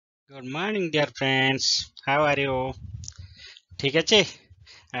Good morning, dear friends. How are you? ठीक अच्छे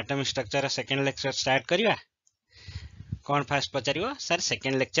atomic structure second lecture start करिवा कौन fast पचारियो sir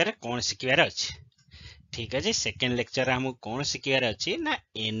second lecture रे कौन सिखिबार अछि ठीक अछि सेकेंड लेक्चर रे हमु कौन सिखिबार अछि ना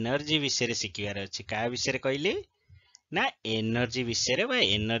एनर्जी विषय रे सिखिबार अछि का विषय रे कहली ना एनर्जी विषय रे बा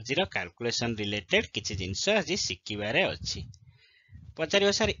एनर्जी रो कैलकुलेशन रिलेटेड किछि जिंस आज सिखिबार अछि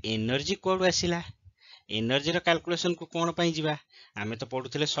पचारियो सर एनर्जी कोड आसिला एनर्जी रो कैलकुलेशन को कोन पई जिबा आमे तो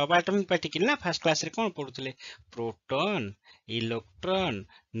पढुथिले सब एटॉमिक पार्टिकल ना फर्स्ट क्लास रे कोन पढुथिले प्रोटॉन इलेक्ट्रॉन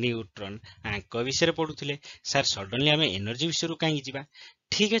न्यूट्रॉन आंक विषय रे पढुथिले सर सडनली आमे एनर्जी विषय रो काई जिबा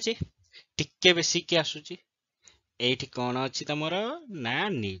ठीक अछि टिके बेसिक के आसुची एठी कोन अछि तमरो ना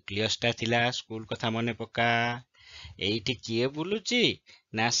न्यूक्लियस ता थिला स्कूल कथा मने पका एठी किए बुलुची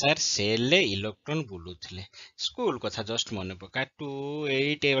ना सर सेल ले इलेक्ट्रॉन बुलुथिले स्कूल कथा जस्ट मने पका 2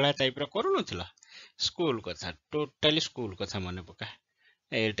 8 एवला टाइप रो करू नथिला स्कूल कथा टोटली स्कूल कथा मने पका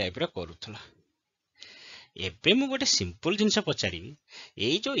ए टाइप रो करूथला एबे मु गोटे सिंपल जिंस पचारिबी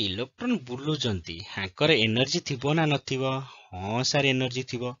एई जो इलेक्ट्रॉन बुलुजंती हाकर एनर्जी थिबो ना नथिबो हां सर एनर्जी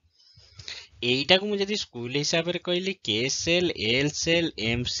थिबो एईटा को मु जदी स्कूल हिसाब रे कहली के cell L cell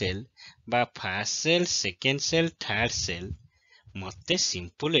M cell बा first cell second cell third cell मते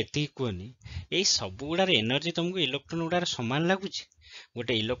सिंपल एती कोनी एई सब गुडार एनर्जी तुमको इलेक्ट्रॉन गुडार समान लागुची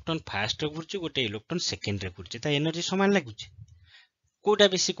गोटे इलेक्ट्रॉन फास्ट रे घुरची गोटे इलेक्ट्रॉन सेकंड रे घुरची ता एनर्जी समान लागुची कोटा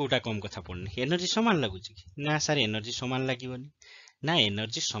बेसी कोटा कम कथा पड़नी एनर्जी समान लागुची ना सर एनर्जी समान लागिवनी ना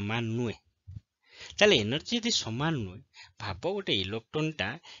एनर्जी समान नुए ताले एनर्जी यदि समान नुए भाबो गोटे इलेक्ट्रॉन टा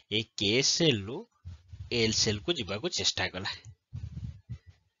ए के सेल लो एल सेल को जिबा को चेष्टा कला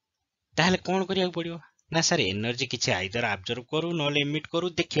ताहले कोन करिया पड़ियो ना सर एनर्जी किछि आइदर ऑब्जर्व करू नले एमिट करू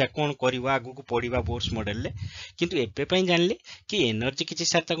देखिया कोन करिवा आगु को पड़िबा बोर्स मॉडल ले किंतु एपे पई जानले कि एनर्जी किछि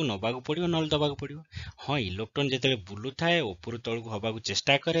सर ताकू नबा को पड़ियो नल दबा को पड़ियो हां इलेक्ट्रॉन जेतले बुलु थाए ऊपर तळ को हबा को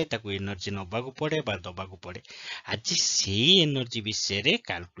चेष्टा करे ताकू एनर्जी नबा को पड़े बा दबा को पड़े आज सेही एनर्जी विषय रे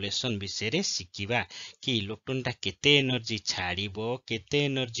कैलकुलेशन विषय रे सिखिबा कि इलेक्ट्रॉन ता केते एनर्जी छाड़िबो केते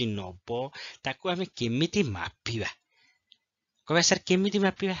एनर्जी नबो ताकू हमें केमिति मापिबा कहबा सर केमिति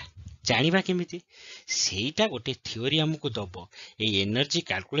मापिबा जानिबा केमिति सेटा गोटे थ्योरी हमकु दबो ए एनर्जी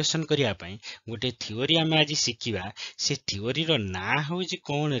कैलकुलेशन करिया पई गोटे थ्योरी हम आज सिखिबा से थ्योरी रो ना होजी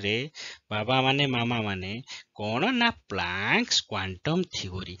कोन रे बाबा माने मामा माने कोन ना प्लांक्स क्वांटम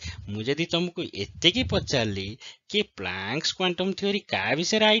थ्योरी मु जदी तुमको एते की पचारली कि प्लांक्स क्वांटम थ्योरी का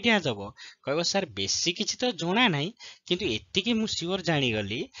विषय आइडिया दबो कहबो सर बेसी किछि तो जोना नाही किंतु एते की मु श्योर जानि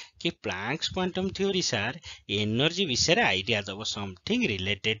गली कि Planck's quantum theory sir energy विषय आइडिया दबो समथिंग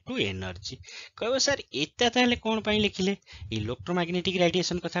रिलेटेड टू एनर्जी कहबो सर एता ताले कोन पई लिखिले इलेक्ट्रोमैग्नेटिक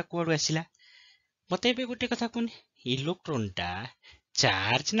रेडिएशन कथा कोड आसिला मते बे गोटे कथा कोनी इलेक्ट्रॉन टा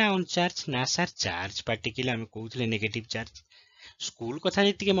चार्ज ना अनचार्ज ना सर चार्ज पार्टिकल हम कहउथले नेगेटिव चार्ज स्कूल कथा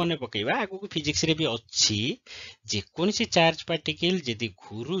जति मने पकेबा आगु को फिजिक्स रे भी अछि जे कोनसी चार्ज पार्टिकल जदी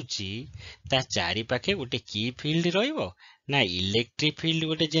घुरुची ता चारि पाखे गोटे की फील्ड रहइबो ना इलेक्ट्रिक फील्ड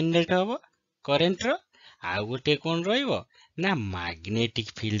गोटे जनरेट होबो करंट रो आ गोटे कोन रहइबो ना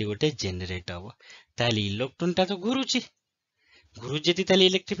मैग्नेटिक फील्ड गोटे जनरेट होबो ताली इलेक्ट्रॉन ता तो घुरुची घुरु जति ताली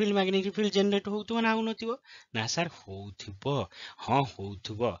electric field magnetic field generate होउतबो ना होउनथिबो ना सर होउथिबो हां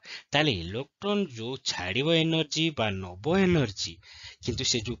होउथिबो ताली इलेक्ट्रॉन जो छाड़िबो एनर्जी बा नबो एनर्जी किंतु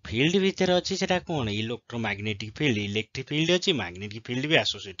से जो फील्ड भीतर अछि सेटा कोन इलेक्ट्रोमैग्नेटिक फील्ड इलेक्ट्रिक फील्ड अछि मैग्नेटिक फील्ड भी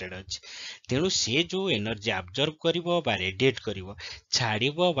एसोसिएटेड अछि तेनु से जो एनर्जी ऑब्जर्व करिवो बा रेडिएट करिवो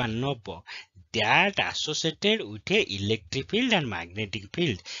छाड़िबो बा नबो that associated with a electric field and magnetic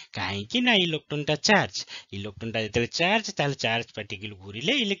field काहे कि ना इलेक्ट्रॉन ता जेते चार्ज ताल charge particle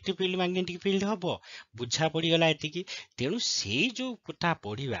घुरिले electric field magnetic field हबो बुझा पड़ी गला एति कि तेनु सेही जो कथा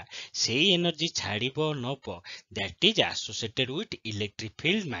पढिबा सेही energy छाड़िबो Nebo that is associated with electric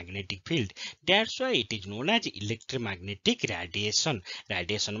field magnetic field that's why it is known as electromagnetic radiation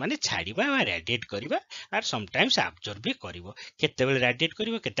माने छाड़िबा बा रेडिएट करिबा और समटाइम्स ऑब्जर्व भी करिवो केतेबेले रेडिएट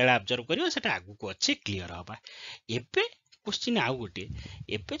करिवो केतेबेले ऑब्जर्व करिवो सेटा आगु को अछि क्लियर हबा एबे क्वेश्चन आउ गोटे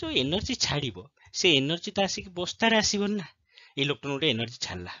एबे जो एनर्जी छाड़िबो से एनर्जी ता आसी बस्तार आसीबो ना इलेक्ट्रॉन गोटे एनर्जी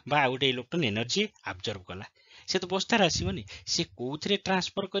छाड़ला बा गोटे इलेक्ट्रॉन एनर्जी ऑब्जर्व कला से तो बस्तार आसीबोनी से कोउथरे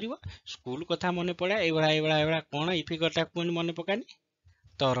ट्रांसफर करिवो स्कूल कथा मने पड़ा एबड़ा कोन ई फिगरटा कोन मने पकानी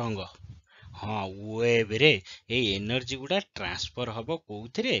तरंग हाँ वेव रे ए एनर्जी गुडा ट्रांसफर हबो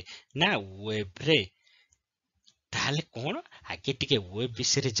कोउथरे ना वेव रे ताले कोन आके टिके वेव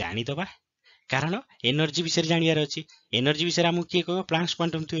विषय रे जानि दबा कारण एनर्जी विषय जानियार अछि एनर्जी विषय हमु के कहबो प्लांक्स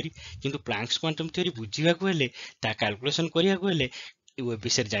क्वांटम थ्योरी किंतु प्लांक्स क्वांटम थ्योरी बुझिबा को हेले ता कैलकुलेशन करिया को हेले वेब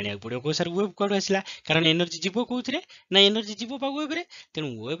विषय जाना पड़ो कौ सर वेब कौन आसला कारण एनर्जी जीव कौन ना एनर्जी जीव पा वेब रे तेणु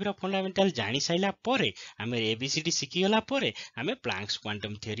वेब फंडामेंटाल जानी साइला परे आम एबीसीडी शिखीगला आम प्लांक्स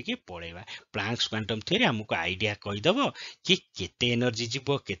क्वांटम थ्योरी की पढ़ेबा प्लांक्स क्वांटम थ्योरी आमको आइडिया कहीदब कि केते एनर्जी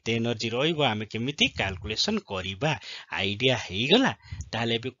जीव केते एनर्जी रहिबो आमे केमिति कैलकुलेशन करिबा आइडिया हेगला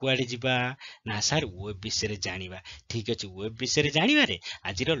ताले बे कुआडे जिबा ना सर वेब विषय जानिबा ठीक अछि वेब विषय जानिबारे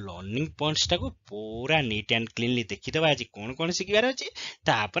आज लर्निंग पॉइंट्स टाको पूरा नीट एंड क्लीनली देखिदबा आज कोन कोन शिखिबार अछि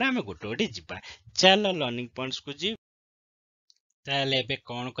तापर आमे गोटे गोटे जिबा चलो लर्निंग पॉइंट्स को जी ताले एबे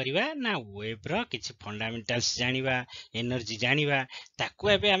कौन करिबा ना वेब रो किछि फंडामेंटल्स जानिबा एनर्जी जानिबा ताको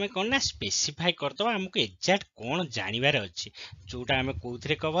एबे आमे कोन ना स्पेसिफाई करदबा हमको एग्जैक्ट कोन जानिबार अछि जोटा आमे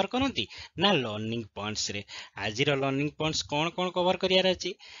कोथरे कवर करंती ना लर्निंग पॉइंट्स रे आज रो लर्निंग पॉइंट्स कोन कोन कवर करियार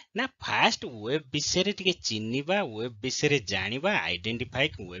अछि ना फास्ट वेब विषय रे टिके चिन्निबा वेब विषय रे जानिबा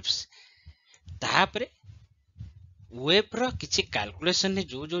आइडेंटिफाई वेब्स तापरे वेब रो किछि कैलकुलेशन ने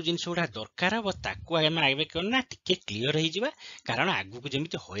जो जो जिंस गुडा दरकार हबो ताको आमे आइबे करना टिके क्लियर हो जिबा कारण आगु को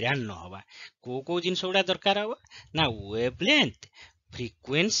जेमिति हैरान न होबा को जिंस गुडा दरकार हबो ना वेब लेंथ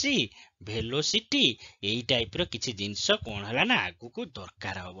फ्रीक्वेंसी वेलोसिटी एई टाइप रो किछि जिंस कोन हला ना आगु को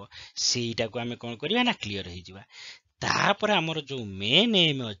दरकार हबो सेईटा को आमे कोन करिबा ना क्लियर हो जिबा तापर हमर जो मेन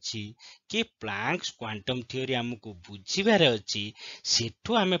एम अछि कि प्लांक्स क्वांटम थ्योरी हमको बुझिबार अछि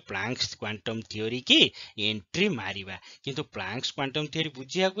सेठो आमे प्लांक्स क्वांटम थ्योरी की एंट्री मारिबा किंतु प्लांक्स क्वांटम थ्योरी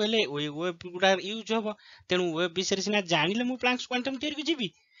बुझिया गले वेब गुडा यूज हबो तेनु वेब विषय सिना जानिले मु प्लांक्स क्वांटम थ्योरी को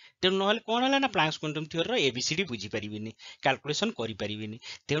जिबी तेणु नहले कौन है ना प्लांक्स क्वांटम थ्योरी रो एबीसीडी बुझी परिबिनी कैलकुलेशन करि परिबिनी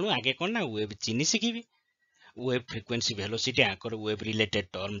तेणु आगे कौन ना वेब चिन्हि शिखिबी वेब फ्रीक्वेंसी वेलोसिटी आकर वेब रिलेटेड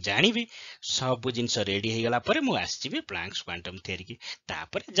टर्म जानिबी सब जिनस रेडी हो गला परे मु आसीबी प्लांक्स क्वांटम थ्योरी की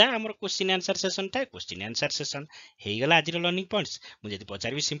तापर जा हमर क्वेश्चन आंसर सेशन था क्वेश्चन आंसर सेशन हो गला आज लर्निंग पॉइंट्स मु जदी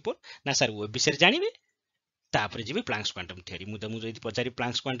पचारबी सिंपल ना सर वेब विषय जानिबी तापर जी प्लांक्स क्वांटम थ्योरी मु तुमको जदी पचारि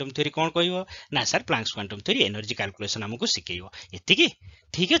प्लांक्स क्वांटम थ्योरी कौन कहबो ना sir Planck's quantum theory energy calculation हमको सिखेइबो एतिकी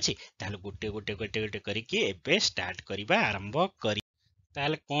ठीक अछि ताले गोटे गोटे गोटे गोटे करिके एबे स्टार्ट करिबा आरंभ करी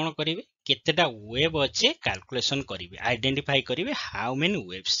ताले कौन करिवे केतेटा वेब अच्छे कैलकुलेशन करिवे आइडेंटिफाई करिवे हाउ मेनी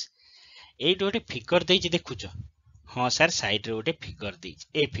वेब्स एई गोटे फिगर देइछि देखुछ हाँ सर साइड रे गोटे फिगर देइछि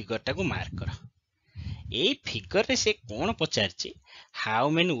ए फिगर टाको मार्क कर एई फिगर रे से कौन पचारछि how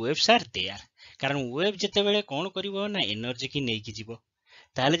many webs are there कारण वेब जेते बेले कौन करिवो ना एनर्जी की नेकी जीवो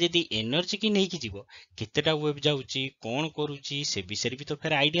ताले जदी एनर्जी की नेकी जीवो केतेटा वेब जाउची कौन करूची से विषय भी तो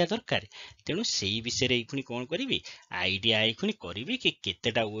फेर आइडिया दरकार तेणु सेई विषय रे एखुनी कौन करिवि आइडिया एखुनी करिवि कि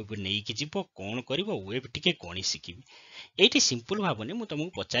केतेटा वेब नेकी जीवो कौन करिवो वेब टिके गणी शिखिबि एठी सिंपल भाबने मु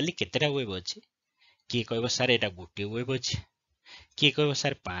तुमको पचारली केतेटा वेब अछि किए कहबो सर एटा गोटे वेब अछि किए कहबो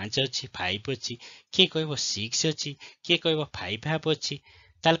सर 5 अछि 5 अछि किए कहबो 6 अछि किए कहबो 5 हाफ अछि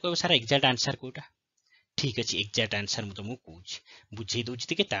ताल कहबो सर एग्जैक्ट आंसर कोटा ठीक अछि एग्जैक्ट आंसर मु तुमको कहूछि बुझेई दउछि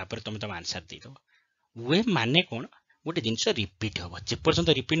तिके तापर तुम तम आंसर दे दो वेब माने कोन गोटे जिनस रिपीट हबो जे पर्यंत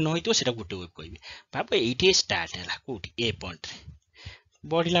रिपीट न होइतो सेटा गोटे वेब कहबे बाबा एठी स्टार्ट हैला कोठी ए पॉइंट रे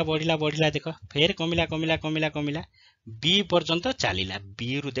बढ़िला बढ़िला बढ़िला देखो फेर कमिला कमिला कमिला कमिला बी पर्यंत चलिला बी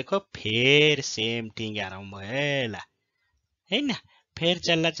रु देखो फेर सेम थिंग आरंभ हैला है ना फेर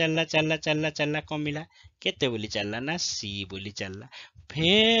चलला चलला चलला चलला चलला कमिला केते बोली चलला ना सी बोली चलला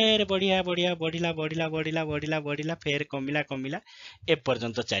फेर बढ़िया बढ़िया बढ़िला बढ़िला बढ़िला बढ़िला बढ़िला फेर कमिला कमिला ए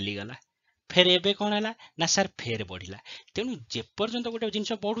पर्यंत चली गला फेर एबे कोन हला ना सर फेर बढ़िला तेणु जे पर्यंत गोटे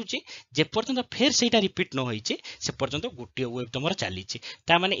जिनस बढ़ुची जे पर्यंत फेर सेटा रिपीट न होइची से पर्यंत गोटे वेब तमर चलीची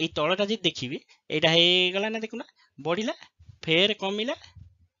ता माने ए तळटा जे देखिबी एटा हे गला ना देखुना बढ़िला फेर कमिला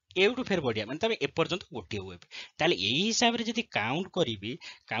एउटू फेर बढ़िया माने तबे ए पर्यंत गोटे वेब ताले एई हिसाब रे जदी काउंट करिबी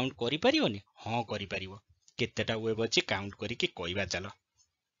काउंट करि परियोनी हां करि परिबो केतेटा वेब अछि काउंट करि कि कहबा चलो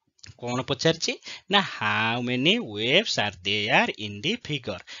कौन पचारछि ना how many waves are there in the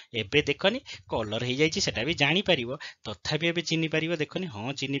figure एबे देखनी कलर हो जाइछि सेटा भी जानि परिबो तथापि एबे चिन्हि परिबो देखनी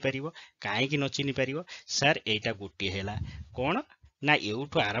हां चिन्हि परिबो काहे कि न चिन्हि परिबो सर एटा गोटी हैला कोन ना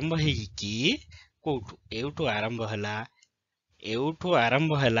एउठु आरंभ हेइ कि कोठु एउठु आरंभ हला एउठु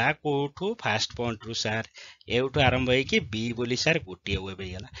आरंभ हला कोठु फास्ट पॉइंट रु सर एउठु आरंभ हेइ कि बी बोली सर गोटी वेब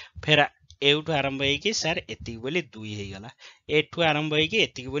हेगला फेर एउठु आरंभ हेइ कि सर एति बोली 2 हेगला एठु आरंभ हेइ कि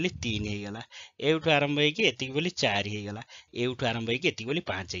एति बोली 3 हेगला एउठु आरंभ हेइ कि एति बोली 4 हेगला एउठु आरंभ हेइ कि एति बोली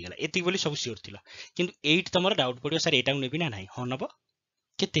 5 हेगला एति बोली सब सियोर थिला किंतु एट तमर डाउट पडियो सर एटा नेबी ना नाही हो नबो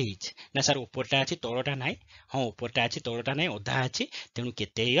केते हिच ना सर ऊपरटा अछि तळटा नाही हां ऊपरटा अछि तळटा नाही ओधा अछि तेनु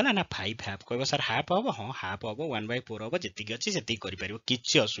केते हेगला ना 5 हाफ कहबो सर हाफ हबो हां हाफ हबो 1/4 हबो जेति अछि सेति करि परिबो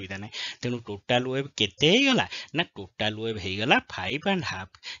किछि असुविधा नाही तेनु टोटल वेब केते हेगला ना टोटल वेब हेगला 5 एंड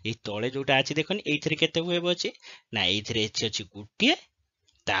हाफ ए तळे जोटा अछि देखनि एइथरे केते वेब अछि ना एइथरे अछि गुटिए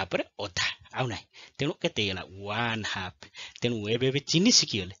तापर ओधा आउ ना तेणु केते गला 1/2 तेणु वेब एबे चिन्ह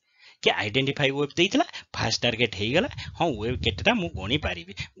शिखिगले कि आइडेंटिफाई वेब देइतला फास्ट टार्गेट हे गला हां वेब केतेटा मु गणी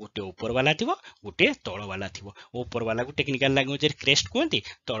पारिबी गोटे ऊपर वाला थिबो गोटे तळ वाला थिबो ऊपर वाला को टेक्निकल लैंग्वेज रे क्रेस्ट कहंती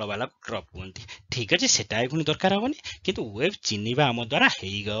तळ वाला को ड्रॉप कहंती ठीक अछि सेटा एखुनी दरकार होबनी किंतु वेब चिन्हिबा हम द्वारा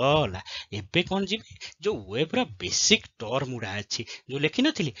हेई गला एबे कोन जिबी जो वेब रा बेसिक टर्म उडा अछि जो लेखि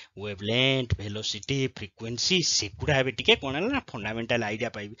नथिली वेवलेंथ वेलोसिटी फ्रीक्वेंसी सेकुडा एबे टिके कोन ना फंडामेंटल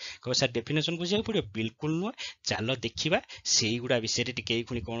आईडिया पाइबी को सर डेफिनेशन बुझिया पड़ियो बिल्कुल न चलो देखिबा सेई गुडा विषय टिके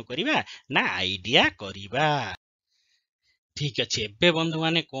एखुनी कोन करिबा ना आईडिया करिबा ठीक अछि एबे बंधु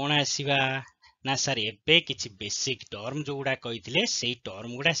माने कोन आसीबा ना सर एबे किछि बेसिक टर्म जो गुडा कहितले सेई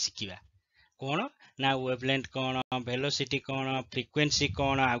टर्म गुडा सिकिबा कोन ना वेवलेंथ कोन वेलोसिटी कोन फ्रीक्वेंसी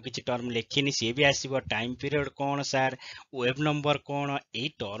कोन आ किछि टर्म लेखिनी से भी आसीबो टाइम पीरियड कोन सर वेव नंबर कोन एई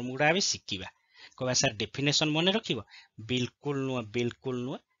टर्म गुडा भी सिकिबा कहबा सर डेफिनेशन मने रखिबो बिल्कुल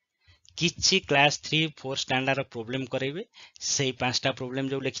नु किछि क्लास 3-4 स्टैंडर्ड प्रॉब्लम करेबे सेई पांचटा प्रॉब्लम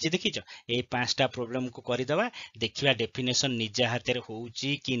जो लिखिछि देखिछो एई पांचटा प्रॉब्लम को करिदबा देखिबा डेफिनेशन निज हाथे रे होउची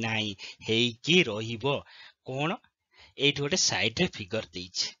कि नाही हेई कि रहिबो कोन एठी गोटे साइड रे फिगर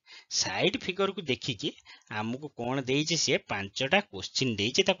देइछि साइड फिगर को देखिकी हमको कोन देइछि से पांचटा क्वेश्चन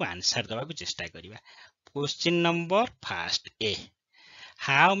देइछि ताको आंसर दबा को चेष्टा करिबा question number first A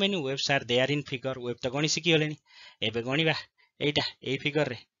how many waves are there in figure web तो गणी सिकी होलेनी एबे गणीबा एटा ए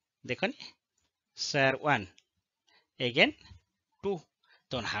फिगर रे देखनी सर 1 again 2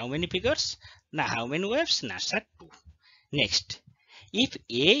 तो how many figures ना how many waves ना sir 2 next if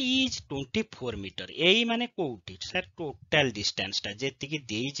a is 24 meter a माने कोउटी सर टोटल डिस्टेंस ता जेति कि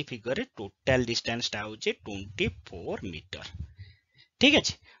देइछि फिगर रे टोटल डिस्टेंस ता होचे 24 मीटर ठीक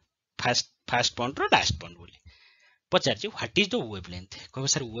अछि फर्स्ट पॉइंट रो लास्ट पॉइंट बोली पचारछि व्हाट इज द वेवलेंथ कहबो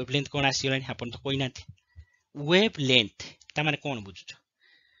सर वेवलेंथ कोन आसीलानी आपन तो कोइ नाथि वेवलेंथ ता माने कोन बुझुछ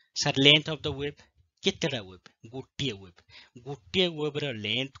sir length of the wave केतेटा wave गोटिए wave row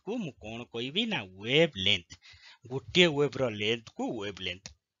length को मु कोन कहबी ना वेव लेंथ गोटिए वेव रो लेंथ को वेव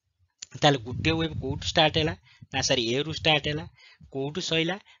लेंथ ताले गोटिए वेव कोट स्टार्ट हैला ना सर ए रु स्टार्ट हैला कोट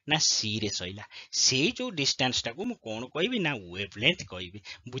सइला ना सी रे सइला सेई जो डिस्टेंस टा को मु कोन कहबी ना वेव लेंथ कहबी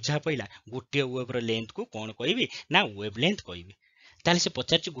बुझा पइला गोटिए वेव रो लेंथ को कोन कहबी ना वेव लेंथ कहबी ताले से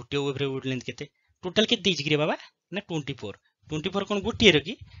पचारछि गोटिए वेव रो वेव लेंथ केते टोटल केते देइछि रे बाबा ना 24 कोन गोटिए रो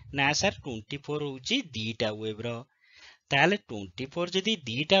कि ना सर 24 होउची दीटा वेव रो ताले 24 जदी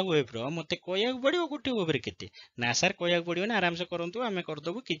दीटा वेव रो मते कहया पड़ियो गोटे वेव रे केते ना सर कहया पड़ियो ना आराम से करंतु हमें कर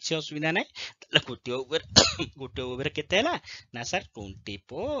दबु किछि असुविधा नै ताले गोटे वेव रे केते हैला ना sir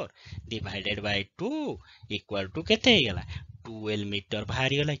 24 divided by 2 equal to केते हैला 12 मीटर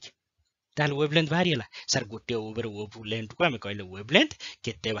भारी होला ताल वेवलेंथ भारी हला सर गोटे ओवर वेवलेंथ को हमें कहले वेवलेंथ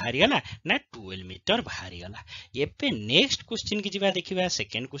केते भारी हला ना 12 मीटर भारी हला एबे नेक्स्ट क्वेश्चन की जिबा देखिबा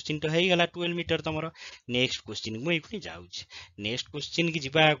सेकंड क्वेश्चन तो हेई गला 12 मीटर तमरो नेक्स्ट क्वेश्चन मु एखुनी जाउछि नेक्स्ट क्वेश्चन की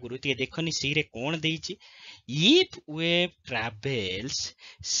जिबा गुरुती देखनी सी रे कोन देइछि if wave travels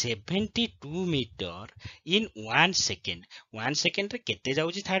 72 metre in 1 second रे केते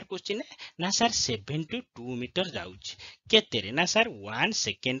जाउछि थर्ड क्वेश्चन ना सर 72 मीटर जाउछि केते रे ना सर 1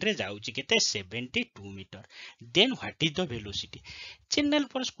 सेकंड रे जाउछि केते 72 metre then what is the velocity channel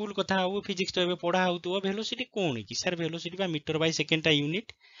पर स्कूल कथा हो फिजिक्स तो पढ़ा हो तो वेलोसिटी कोन कि सर वेलोसिटी बा मीटर बाय सेकंड ता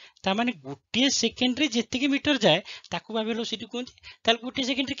यूनिट ता माने गोटे सेकंड रे जेतिके मीटर जाए ताकू बा वेलोसिटी कोन ताल गोटे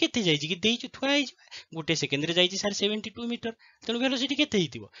सेकंड रे केते जाई कि देई थुआ आइ गोटे सेकंड रे जाई सर 72 मीटर तनु वेलोसिटी केते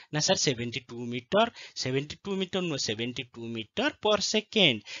हितिबो ना सर 72 मीटर नो 72 मीटर पर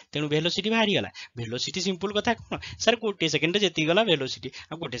सेकंड तनु वेलोसिटी भारी गला वेलोसिटी सिंपल कथा कोन सर गोटे सेकंड रे जेति गला वेलोसिटी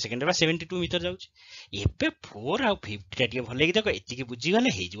आ गोटे सेकंड रे 72 मीटर जाउची एबे 4 आ 50 टा टिके भले कि देखो एतिकी बुझी गले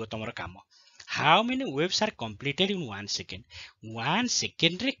हे जिवो तमरो काम how many waves are completed in 1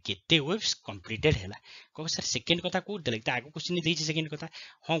 second रे केते वेव्स कंप्लीटेड हैला को सर सेकंड कथा को देले त आगु क्वेश्चन देछि सेकंड कथा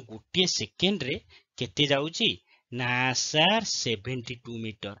हां गोटे सेकंड रे केते जाउची ना सर 72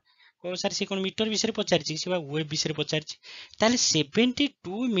 मीटर को सर से कोन मीटर विषय पचारछि से वेव विषय पचारछि ताले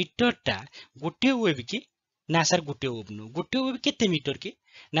 72 मीटर टा गोटे वेव की ना सर गोटे वेव केते मीटर की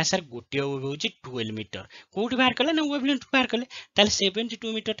ना सर गोटे वेव होची 12 मीटर कोठी बाहर कले ना वेवलेंथ बाहर कले ताले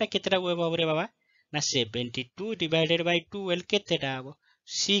 72 मीटर टा केतेटा वेव हबरे बाबा ना 72 डिवाइडेड बाय 12 केतेटा हबो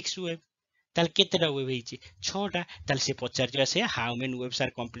 6 वेव ताले केतेटा वेव हेची 6 टा ताले से पचार जो से how many waves are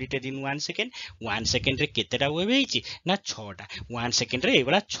completed in 1 second रे केतेटा वेव हेची ना 6 टा 1 सेकंड रे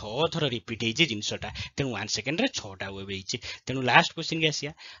एबला 6 थर रिपीट हेची जिंसटा तेनु 1 सेकंड रे 6 टा वेव हेची तेनु लास्ट क्वेश्चन के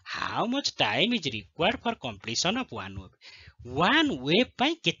आसिया how much time is required for completion of one wave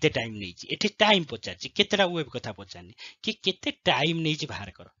पाई केते टाइम नेची एठी टाइम पचारची केतेटा वेव कथा पचारनी कि केते टाइम नेची बाहर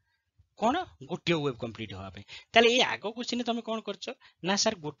करो कौन गोटे वेव कंप्लीट होगा ताले ये आग क्वेश्चन तुम कौन करछ ना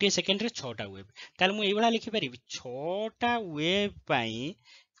सर गोटे सेकेंड रे 6टा वेव ताले मु एबला लिखि पारिबी 6टा वेव पई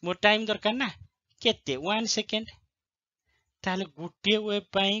मो टाइम दरकार ना केते 1 सेकेंड ताले गोटे वेव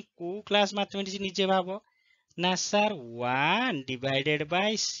पई को क्लास मैथमेटिक्स निजे भाबो ना सर 1 डिवाइडेड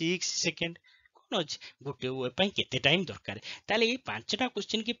बाय 6 सेकेंड कौन अच्छे गोटे वेव पई केते टाइम दरकार ताले ये 5टा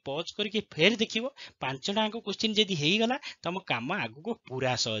क्वेश्चन की पॉज करके फेर देखिबो 5टा क्वेश्चन जदी हेई गला तम काम आगु को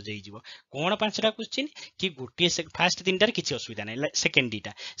पूरा सहज हो जिवो कोन 5टा क्वेश्चन कि गोटे फास्ट 3टार किछि असुविधा नै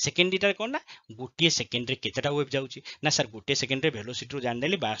सेकेंड डीटा कोन ना गोटे सेकेंड रे केतेटा वेव जाउची ना सर गोटे सेकेंड रे वेलोसिटी रो जान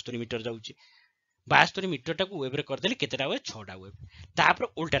देली 72 मीटर जाउची 72 मीटर टाकू वेव रे कर देली केतेटा वेव 6टा वेव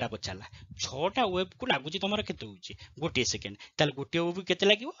तापर उल्टाटा पछाला 6टा वेव को लागुची तमरो केते होची गोटे सेकेंड ताले गोटे वेव केते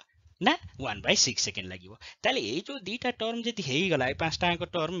लागिवो ना 1/6 सेकेंड लागिवो ताले ए जो दीटा टर्म जदी हेई गला ए 5टा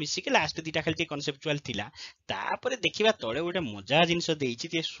टर्म मिसी के लास्ट दीटा खाली कॉन्सेप्चुअल थिला तापर देखिबा तळे गोटे मजा जिंस देइची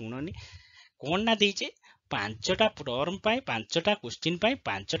ते सुननी कोन ना देइचे 5टा टर्म पाए 5टा क्वेश्चन पाए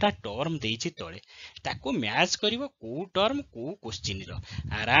 5टा टर्म देइची तळे ताको मैच करिवो को टर्म को क्वेश्चन रो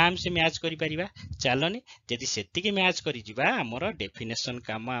आराम से मैच करि परिबा चलनी जदी सेति के मैच करि जिबा हमर डेफिनेशन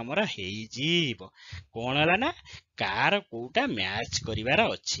काम हमर हेई जीवो कोन हला ना कार कोटा मैच करिवार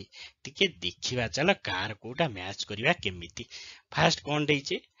अछि तिके देखिबा चलो कार कोटा मैच करिवा केमिति फर्स्ट कोन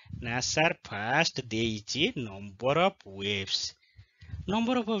देइचे ना sir first देइचे number of waves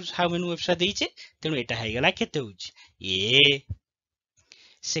number of waves how many waves देइचे तेनु एटा हाई गला केते होची ए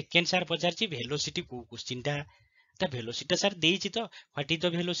सेकेंड सर पचारची वेलोसिटी को क्वेश्चन ता वेलोसिटी सर देइची तो व्हाट इज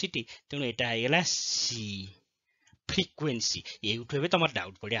द वेलोसिटी तेनु एटा हाई गला सी फ्रीक्वेंसी ये उठेबे तमर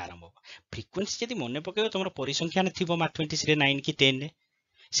डाउट पड़े आरंभ हो फ्रीक्वेंसी जदी मने पकेबो तमर परिसंख्या ने थिबो मैथमेटिक्स रे 9 की 10 रे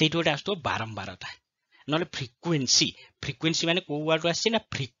सेइट गोटे आस्तो बारंबारता नले फ्रीक्वेंसी माने को वर्ड आछि ना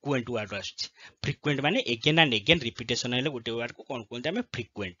फ्रीक्वेंट वर्ड आछि फ्रीक्वेंट माने अगेन एंड अगेन रिपीटेशन हेले गोटे वर्ड को कोन कोन हमें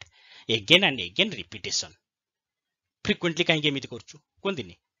frequent again and again repetition frequently काहे एमिति करछु कोन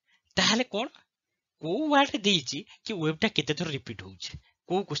दिनी ताहाले कोन को वर्ड देइछि कि वेवटा केते थर रिपीट होउछि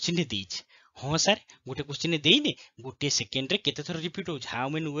को क्वेश्चन ने देइछि हाँ सर गोटे क्वेश्चन देइने गोटे सेकेंड रे केते थर repeat होउछ how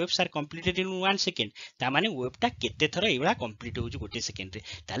many waves are completed in 1 second ता माने वेवटा केते थर एबला कंप्लीट होउछ गोटे सेकेंड रे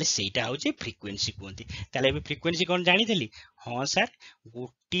ताले सेटा होउछ फ्रीक्वेंसी कोंती ताले एबे फ्रीक्वेंसी कोन जानि देली हाँ सर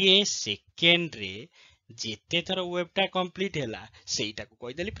गोटे सेकेंड रे जेते थर वेवटा कंप्लीट हैला सेटा को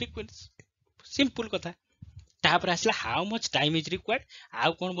कहि देली फ्रीक्वेंसी सिंपल कथा तापर आसला how much time is required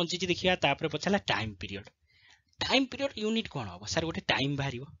आउ कोन बंची देखिया तापर पछला टाइम पीरियड यूनिट कोन हो सर गोटे टाइम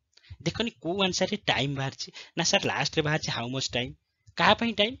बाहरियो देखनी को आंसर रे टाइम बाहरछि ना सर लास्ट रे बाहरछि हाउ मच टाइम का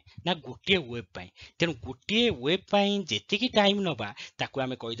पई टाइम ना गोटे वेव पई तेनु गोटे वेव पई जेति की टाइम नबा ताकू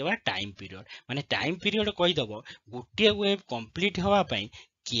हमें कहि दबा टाइम पीरियड माने टाइम पीरियड कहि दबो गोटे वेव कंप्लीट होवा पई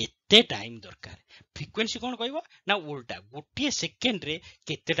केते टाइम दरकार फ्रीक्वेंसी कोन कहबो ना उल्टा गोटे सेकेंड रे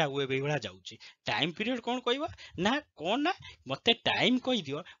केतेटा वेव एबला जाउची टाइम पीरियड कोन कहबो ना कोन ना मते टाइम कहि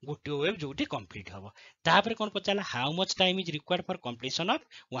दियो गोटे वेव जोटी कंप्लीट होबो तापर कोन पचाला how much time is required for completion of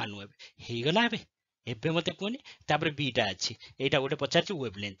one wave हे गला एबे मते कोनी तापर बीटा अछि एटा गोटे पचारची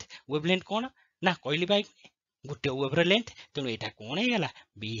वेवलेंथ कोन ना कहली भाई गोटे वेव रे लेंथ तेनु एटा कोन हे गला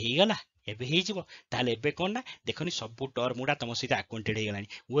बी हे गला एबे हे जिवो ताले एबे कोन ना देखनी सब टर्म मुडा तम सहित अकाउंटेड हे गलानी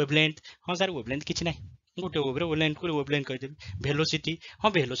वेवलेंथ हां सर वेवलेंथ किछि नै गोटे वेव रे वेवलेंथ को वेवलेंथ कहि देबी वेलोसिटी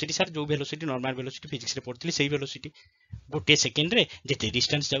हां वेलोसिटी सर जो वेलोसिटी नॉर्मल वेलोसिटी फिजिक्स रे पढतली सेही वेलोसिटी गोटे सेकेंड रे जेते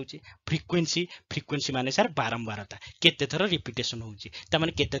डिस्टेंस जाउची फ्रीक्वेंसी माने सर बारंबारता केते थरो रिपीटेशन होउची ता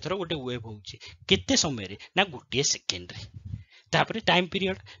माने केते थरो गोटे वेव होउची केते समय रे ना गोटे सेकेंड रे तापर टाइम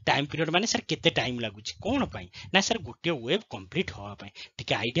पीरियड माने सर केते टाइम लागुची कोन पई ना सर गोटे वेव कंप्लीट होवा पई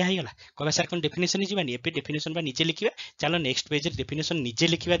ठीक आईडिया हे गला कहबा सर कोन डेफिनेशन जिबानी एपे डेफिनेशन बा नीचे लिखिबा चलो नेक्स्ट पेज रे डेफिनेशन नीचे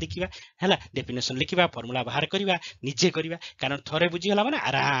लिखिबा देखिबा हला डेफिनेशन लिखिबा फार्मूला बाहर करबा नीचे करबा कारण थरे बुझी गला माने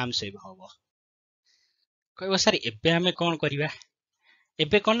आराम से होबो कहबा सर एबे हमें कोन करबा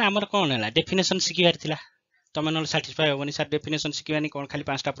एबे कोन हमर कोन हला डेफिनेशन सिखिबार थिला तमे नल सैटिस्फाई होबनी सर डेफिनेशन सिखिबानी कोन खाली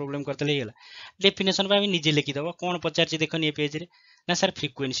 5टा प्रॉब्लम करतले गेला डेफिनेशन बा निजे लिखि दबो कोन पचारची देखनी ए पेज रे ना सर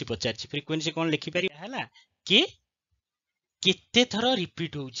फ्रीक्वेंसी पचारची फ्रीक्वेंसी कोन लिखि पारि हला के केते थरो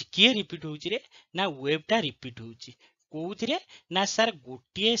रिपीट होउची के रिपीट होउची रे ना वेवटा रिपीट होउची कोउथिरे ना सर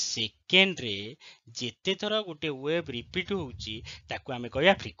गोटे सेकेंड रे जेते थरो गोटे वेव रिपीट होउची ताकू हमें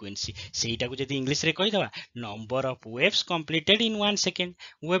कहया फ्रीक्वेंसी सेटा को जदी इंग्लिश रे कहि दबा number of waves completed in 1 second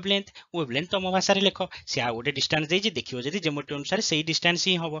wavelength तम भाषा रे लेखो से आ गोटे डिस्टेंस देजी देखियो जदी ज्योमेट्री अनुसार सेही डिस्टेंस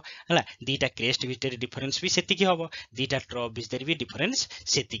ही हबो हला दीटा क्रेस्ट भितर डिफरेंस भी सेति की हबो दीटा ट्रफ भितर भी डिफरेंस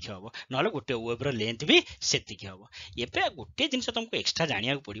सेति की हबो नले गोटे वेव रो लेंथ भी सेति की हबो एबे गोटे जिंस तुमको एक्स्ट्रा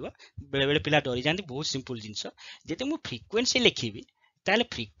जानिया पड़िबो बेले बेले पिला डरी जांदी बहुत सिंपल जिंस जदि मु फ्रीक्वेंसी लिखिबी ताले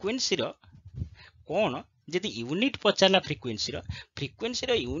फ्रीक्वेंसी रो कोन जदि यूनिट पचारा फ्रिक्वेन्सी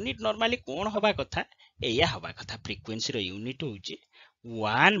रो यूनिट नॉर्मली कौन हवा कथा एया हवा कथा फ्रिक्वेन्सी रो यूनिट होउची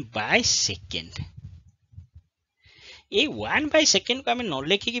 1/सेकेंड ये 1/सेकेंड को आम न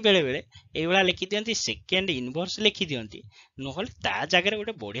लेखिकी बेले बेले ये लिखि दियंती सेकेंड इनवर्स लिखि दियंती नहले ता जगह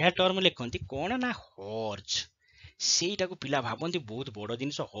गोटे बढ़िया टर्म लिखती कौन ना हर्ज ସେଇଟା କୁ ପିଲା ଭାବନ୍ତି ବହୁତ ବଡ଼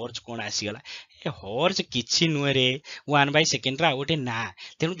ଜିନିଷ ହର୍ଜ କଣ ଆସିଗଲା ଏ ହର୍ଜ କିଛି ନୁହେଁ ରେ 1/ସେକେଣ୍ଡ ର ଆଉ ଗୋଟେ ନା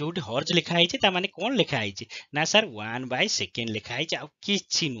ତେଣୁ ଯୋଉଠି ହର୍ଜ ଲେଖା ହେଇଛି ତା ମାନେ କଣ ଲେଖା ହେଇଛି ନା ସାର୍ 1/ସେକେଣ୍ଡ ଲେଖା ହେଇଛି ଆଉ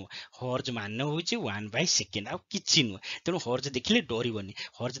କିଛି ନୁହଁ ହର୍ଜ ମାନେ ହଉଛି 1/ସେକେଣ୍ଡ ଆଉ କିଛି ନୁହଁ ତେଣୁ ହର୍ଜ ଦେଖିଲେ ଡରିବନି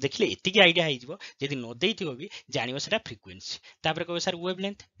ହର୍ଜ ଦେଖିଲେ ଏତିକି ଆଇଡିଆ ହେଇଯିବ ଯଦି ନ ଦେଇଥିବ ବି ଜାଣିବ ସେଟା ଫ୍ରିକ୍ୱେନ୍ସି ତାପରେ କହିବ ସାର୍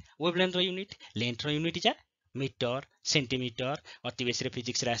ୱେଭଲେନ୍ଥ ର ୟୁନିଟ୍ ଲେନ୍ଥ ର ୟୁନିଟ୍ ଯା मीटर सेंटीमीटर अति बेसी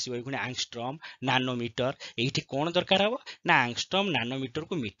फिजिक्स रे आसीबो एखुनी आंगस्ट्रॉम नानोमीटर एठी कोन दरकार हबो ना आंगस्ट्रॉम नानोमीटर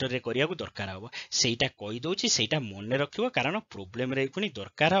को मीटर रे करिया को दरकार हबो सेटा कहि दोछि सेटा मने रखिबो कारण प्रॉब्लम रे एखुनी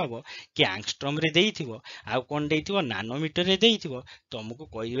दरकार हबो कि आंगस्ट्रॉम रे देइथिबो आउ कोन देइथिबो नानोमीटर रे देइथिबो तुमको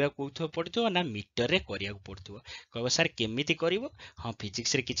कहिबा कोथो पड़थिबो ना मीटर रे करिया को पड़थिबो कहबो सर केमिति करिवो हां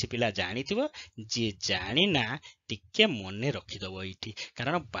फिजिक्स रे किछि पिला जानिथिबो जे जानि ना टिके मने रखिदबो एठी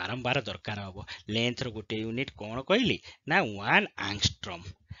कारण बारंबार दरकार हबो लेंथ रो गोटे यूनिट कौन कहली ना 1 आंगस्ट्रॉम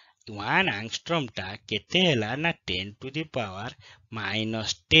 1 आंगस्ट्रॉम टा केते हैला ना 10 टू द पावर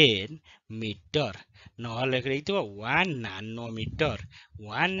 -10 मीटर नहले रहितबो 1 नानोमीटर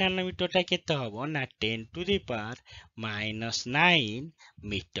 1 नानोमीटर टा केते हबो ना 10 to the power -9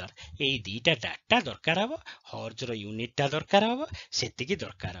 metre AE दीटा data दरकार हबो हर्ज रो यूनिट टा दरकार हबो सेतिकी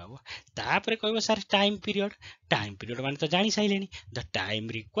दरकार हबो तापरे कहबो सर टाइम पीरियड माने तो जानि साइलेनी the time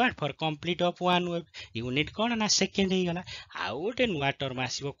required for complete of one wave unit कोन ना सेकेंड हे गला आ गोटे नुवा टर्म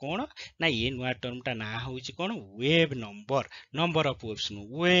आसीबो कोन ना ये नुवा टर्म टा ना होउची कोन वेव नंबर ऑफ वेव्स नु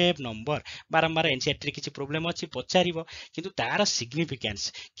वेव नंबर बारंबार एनसीईआरटी रे किछि प्रॉब्लम अछि पचारिबो किंतु तार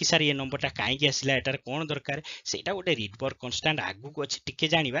सिग्निफिकेंस कि सर ये नंबर टा काहे कि आसिला एटार कोन दरकार सेटा गोटे रिडबर्ग कांस्टेंट आगु को अछि टिके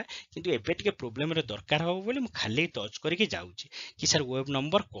जानिबा किंतु एबे टिके प्रॉब्लम रे दरकार हो बोली मु खाली टच करके जाउची कि सर वेव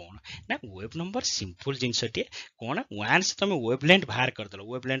नंबर कोन ना वेव नंबर सिंपल जिंसटी कोन वंस तुम वेवलेंथ बाहर कर दलो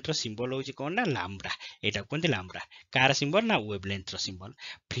वेवलेंथ रो सिंबल होची कोन ना लैम्ब्डा एटा कोनते लैम्ब्डा कार सिंबल ना वेवलेंथ रो सिंबल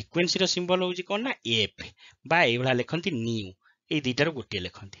फ्रीक्वेंसी रो सिंबल होची कोन ना एफ बा एवला लेखंती न्यू ए दुईटार गोटे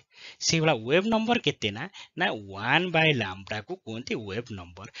लिखती से भाया वेव नंबर केते ना 1/लैम्ब्डा को कहते वेव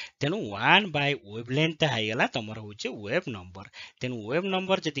नंबर तेणु 1/वेवलेंथ होगा तुम हूँ वेव नंबर तेणु वेव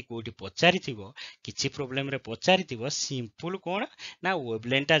नंबर जदि कौटी पचारि किसी प्रोब्लेम रे पचारि सिंपल कौन ना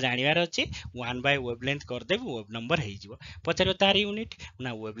वेवलेंथ जानवर अच्छे 1/वेवलेंथ करदेव वेव नंबर हो पचार तार यूनिट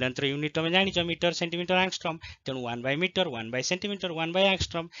ना वेवलेंथ यूनिट तुम जान मीटर सेंटीमीटर आंगस्ट्रॉम तेणु 1/मीटर 1/सेंटीमीटर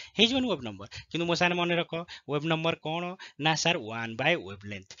 1/आंगस्ट्रॉम हो वेव नंबर किंतु मो सारे मन रख वेव नंबर कौन ना सर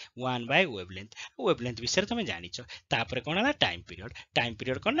 1/वेवलेंथ वेवलेंथ विषय तुम जानिच तापर कौन है टाइम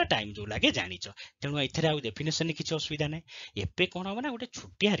पीरियड कौन ना टाइम जो लगे जानिच तेणु एथरे आउ डेफिनेशन किसी असुविधा ना एबे कौन हम ना गोटे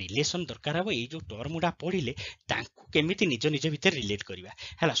छोटिया रिलेशन दरकार हम ये जो टर्म गुड़ा पढ़िले तांको केमिति निज निज भितर रिलेट करबा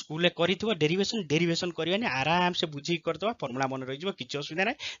हैला स्कूल रे करितबो डेरिवेशन करबानी आराम से बुझी करदबा फार्मूला मन रहि जिवो किछि असुविधा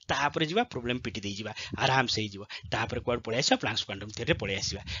ना तापर जिबा प्रॉब्लम पिटी दे जिबा आराम से जिवो तापर कोड पळे आसीबा प्लांक्स क्वांटम थ्योरी रे पळे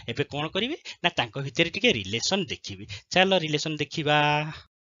आसीबा एबे कोन करिवे ना तांको भितर टिके रिलेशन देखिबी चलो रिलेशन देखिबा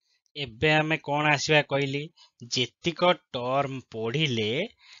एबे आमे कोन आसीबा कहली जेतिक टर्म पढ़िले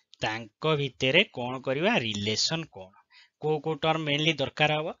तांको भितरे कोन करिवा रिलेशन कोन को टर्म मेनली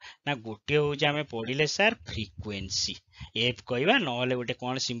दरकार हबो ना गोटे होउछ आमे पढ़िले सर फ्रीक्वेंसी एफ कहबा नहले गोटे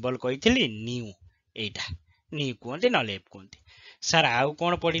कोन सिंबल कहितली न्यू एटा न्यू कोनते नहले एफ कोनते सर आउ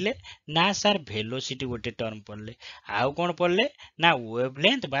कौन पढ़िले ना सर वेलोसिटी गोटे टर्म पढ़ले आउ कौन पढ़ले ना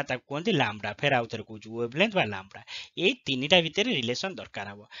वेवलेंथ बा ताको कहते लैम्ब्डा फेर आउ थरे कहूँ वेवलेंथ बा लैम्ब्डा ए तीनटा भितर रिलेशन दरकार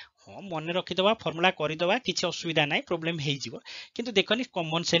हबो हाँ मन रखिदबा फॉर्मूला करदबा किसी असुविधा ना प्रॉब्लम हो जिवो किंतु देखनी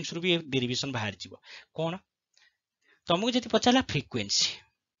कॉमन सेंस रु भी डेरिवेशन बाहर जिवो कौन तुमको जति पचाला फ्रीक्वेंसी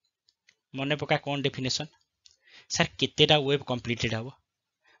मन पका कौन डेफिनेशन सर केतेटा वेव कंप्लीटेड हबो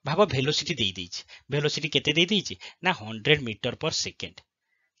भाव वेलोसिटी दे देइछि वेलोसिटी केते दे देइछि ना 100 मीटर पर सेकेंड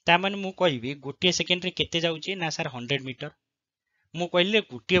ता माने मु कहबी गोटे सेकेंड रे केते जाउछि ना सर 100 मीटर मु कहले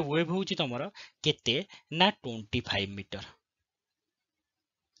गोटे वेव होउछि तमरो केते ना 25 मीटर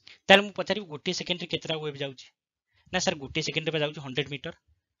तार मु पचारि गोटे सेकेंड रे केतेटा वेव जाउछि ना सर गोटे सेकेंड रे जाउछि 100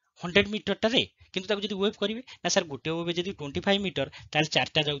 मीटर टा रे किंतु ताको जदी वेव करिवे ना सर गोटे वेव जदी 25 मीटर ताल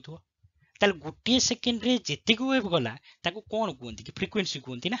चारटा जाउथो ताल गोटे सेकेंड रे जेतिक वेव गला ताको कोन कहंती कि फ्रीक्वेंसी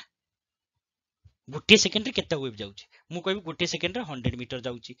कहंती ना गोटे सेकेंड रे केते वेव जाउछि मु कहबी गोटे सेकेंड रे 100 मीटर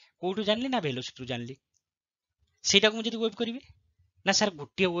जाउछि कोठु जानली ना वेलोसिटी जानली सेटा को जदी वेव करिवे ना सर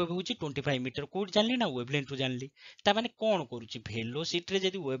गोटे वेव होउछि 25 मीटर कोठ जानली ना वेवलेंथ जानली ता माने कोन करूछि वेलोसिटी रे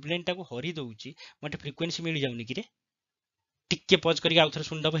जदी वेवलेंथ टाको हरि दउछि मते फ्रीक्वेंसी मिल जाउनी कि रे टिके पॉज करके आउथर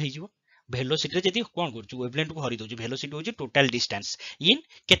सुन दब हे जिवो वेलोसिटी रे जदी कोन करछु वेवलेंथ को हरि दउछु वेलोसिटी होची टोटल डिस्टेंस इन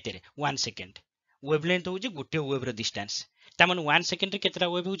केते रे 1 सेकंड वेवलेंथ होची गोटे वेव रो डिस्टेंस ता माने 1 सेकंड रे केतेटा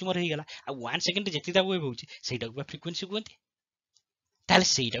वेव होची मोर हेगला आ 1 सेकंड रे जतिटा वेव होची सेटा को फ्रीक्वेंसी कहंती ताले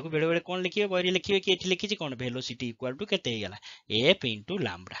सेटा को बेले बेले कोन लिखिबे बरी लिखिबे कि एठी लिखिछि कोन वेलोसिटी इक्वल टू केते हेगला f इनटू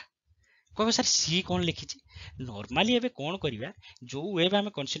लैम्बडा कहबे सर सी कोन लिखिछि नॉर्मली एबे कोन करबा जो वेव हम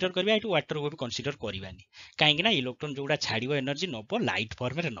कंसीडर करबा एटू वाटर वेव कंसीडर करबानी काहेकि ना इलेक्ट्रॉन जोडा छाडिबो एनर्जी नबो लाइट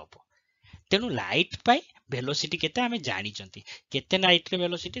फॉर्म रे नबो तेनु लाइट पाई वेलोसिटी केते हमें जानी चंती केते लाइट रे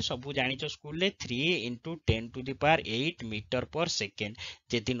वेलोसिटी सब जानी छ स्कूल ले 3 into 10 to the power 8 metre पर सेकंड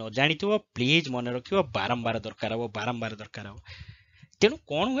जेति न जानी तो प्लीज मन रखियो बारंबार दरकार हो तेनु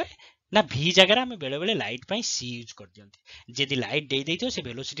कोन हुए ना v जगह हमें बेले बेले लाइट पाई c यूज कर दियंती जेदी लाइट देई देइथियो से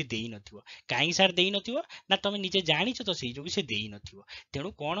वेलोसिटी देई नथिवो काई सर देई नथिवो ना तमे निजे जानि छ तो सेई जोगी से देई नथिवो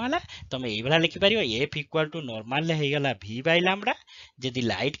तेनु कोन हला तमे एबला लिखि परियो f इक्वल टू नॉर्मल ले हेगला v bye lambda जेदी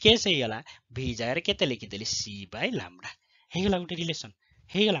light case हेगला v जगह रे केते लिखि देली c बाय लैम्बडा हेगला गुटे रिलेशन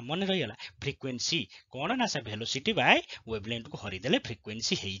हेगला मन रहिगला फ्रीक्वेंसी कोन ना से वेलोसिटी बाय वेवलेंथ को हरि देले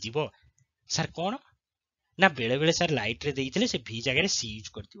फ्रीक्वेंसी हेई जिवो सर कोन ना बेले बेले सर लाइट रे देइथिले से v जगह रे c यूज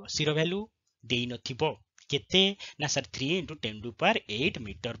करथिवो c रो वैल्यू देई नथिवो केते ना sir 3 into 10 to power 8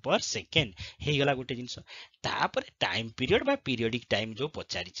 metre पर सेकंड हे गला गुटे जिंस तापर टाइम पीरियड बा पीरियडिक टाइम जो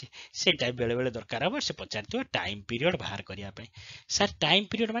पचारि छे से टाइम बेले बेले दरकार हो से पचारथिवो टाइम पीरियड बाहर करिया पय सर टाइम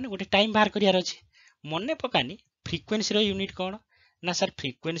पीरियड माने गुटे टाइम बाहर करिया अछि मने पकानी फ्रीक्वेंसी रो यूनिट कोन ना सर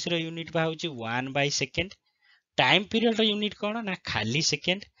फ्रीक्वेंसी रो यूनिट बा होची 1 by second time period row unit कोन ना खाली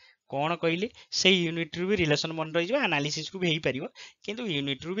सेकंड कोन कहली से यूनिट रु भी रिलेशन मन रही जो एनालिसिस को भी हेई परिबो किंतु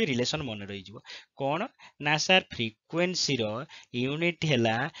यूनिट रु भी रिलेशन मन रही जो कोन ना सर फ्रीक्वेंसी रो यूनिट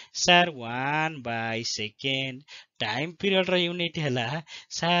हैला sir 1 by second time period row unit हैला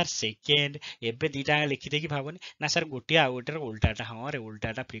सर सेकंड एबे दीटा लिखि दे कि भाबनी ना सर गोटे आ गोटे उल्टाटा हां रे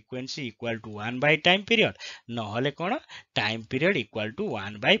उल्टाटा frequency equal to 1 by time period न हले कोन time period equal to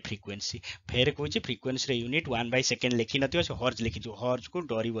 1 by frequency फेर कहूची फ्रीक्वेंसी रे यूनिट 1 by सेकंड लिखि नथियो से हर्ज लिखि जो हर्ज को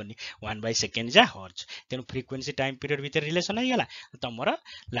डरिबनी 1 by सेकंड जा हर्ज तेनु फ्रीक्वेंसी टाइम पीरियड भीतर रिलेशन हो गला तमरो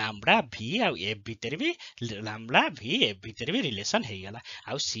लैम्बडा v आ f भीतर भी लैम्बडा v f भीतर भी रिलेशन हो गला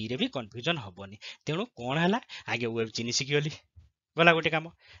आ c रे भी कंफ्यूजन होबनी तेनु कोन हला आगे वेव चिनी सिकी गली गला गोटे काम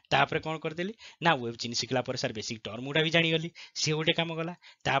तापर कोन कर देली ना वेव चिनी सिकला पर सर बेसिक टर्म गुडा भी जानी गली से गोटे काम गला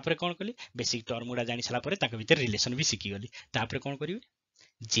तापर कोन कली बेसिक टर्म गुडा जानी सला पर ताके भीतर रिलेशन भी सिकी गली तापर कोन करिवे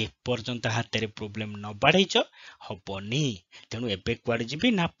जे पर्यंत हाथ रे प्रॉब्लम न बढ़ाइछ हबनी तेनु एबे क्वाड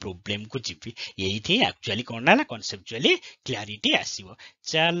जिबी ना प्रॉब्लम को जिबी एथि एक्चुअली कोन ना कॉन्सेप्चुअली क्लैरिटी आसीबो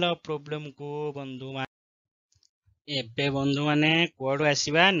चलो प्रॉब्लम को बंधु एबे बंधु माने कोड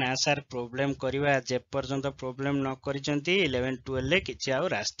आसीबा ना सर प्रॉब्लम करिवा जे पर्यंत प्रॉब्लम न करिसंती 11 12 ले किछि आ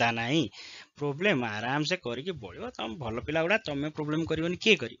रास्ता नाही प्रॉब्लम आराम से करिके बळियो तम भलो पिला उडा तमे प्रॉब्लम करिवनी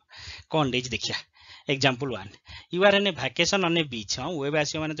के करियो कोन देज देखिया example 1 you are in A vacation on A beach wave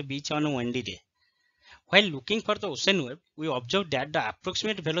आसीबा माने तो बीच on windy day while looking for the ocean wave we observed that the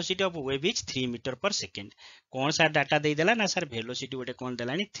approximate velocity of wave is 3 meter per second कोन सा data देई देला ना sir velocity गोटे कोन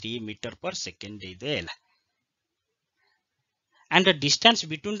देलानी 3 metre पर second देई देला and the distance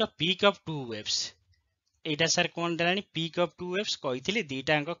between the peak of two waves Etah sir cone देलानी peak of two waves कहिथिले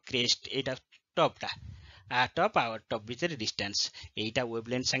दीटा अंक crest एटा top टा आ टॉप आवर टॉप भीतर डिस्टेंस एटा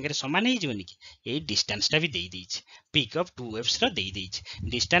वेवलेंथ संगे समान हे जोनी कि ए डिस्टेंस टा भी देई देइछ पीक ऑफ टू वेव्स रा देई देइछ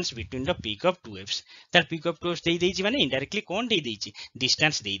distance between the peak of two waves तार पीक ऑफ टू वेव्स देई देइछ माने इनडायरेक्टली कोन देई देइछ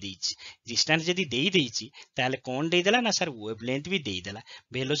डिस्टेंस देई देइछ डिस्टेंस जदी देई देइछ ताले कोन देई देला ना सर वेवलेंथ भी देई देला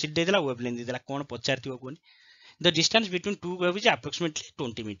वेलोसिटी देई देला वेवलेंथ देई देला कोन पचारतियो कोन the distance between two waves is approximately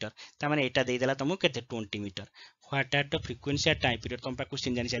 20 meter ता माने एटा देई देला तमो केते 20 meter what are the frequency at time period तम पा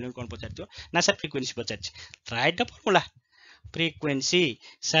क्वेश्चन जानि चालू कोन पचारतियो ना sir frequency पचारछ right the formula frequency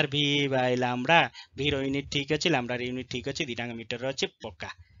sir v bye lambda v row unit ठीक अछि लैम्बडा रो यूनिट ठीक अछि दिटांग मीटर रो अछि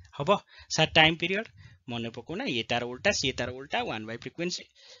पक्का हबो सर टाइम पीरियड मने पको ना ये तार उल्टा सी तार उल्टा 1 बाय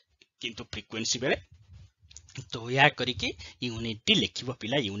फ्रीक्वेंसी किंतु फ्रीक्वेंसी बेले तो या करिके यूनिट टी लेखिबो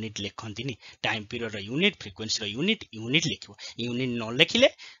पिला यूनिट लेखंतिनी टाइम पीरियड रो यूनिट फ्रीक्वेंसी रो यूनिट लेखिबो यूनिट न लेखिले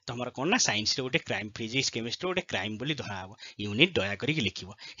तमर कोन ना साइंस रे गोटे क्राइम फिजिक्स केमिस्ट्री गोटे क्राइम बोली धराबो यूनिट दया करिके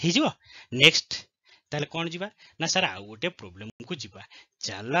लेखिबो हे जिवो नेक्स्ट ताले कोन जिबा ना सर आ गोटे प्रॉब्लम को जिबा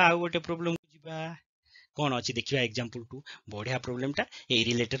चला आ गोटे प्रॉब्लम को जिबा कोन अछि देखिबा एग्जांपल 2 बढ़िया प्रॉब्लम टा ए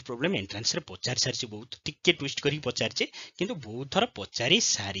रिलेटेड प्रॉब्लम एंट्रेंस रे पचार सारछि बहुत टिके ट्विस्ट करी पचारछि किंतु बहुत थरा पचारी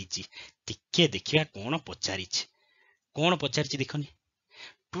सारिछि टिके देखिबा कोन पचारछि देखनी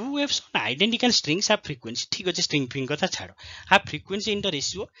two waves on identical strings have frequency ठीक अछि स्ट्रिंग फिंग कथा छाड़ो have frequency in the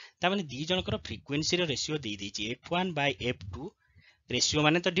ratio ता माने दी जनकर फ्रीक्वेंसी रो रेशियो देई देछि f1 by f2 रेशियो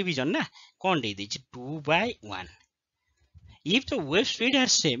माने तो डिवीजन ना कोन देई देछि 2 by 1 If the wave speed are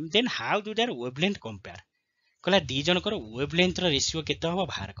same, then how do their wavelength compare? कहला दी जनकर wavelength रो रेशियो केते हबो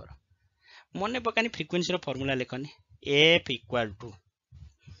बाहर कर मने पकानी फ्रीक्वेंसी रो फार्मूला लेखनी f equal to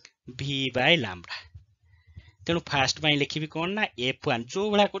v bye lambda तेणु फास्ट पाई लिखिबी कोन ना f1 जो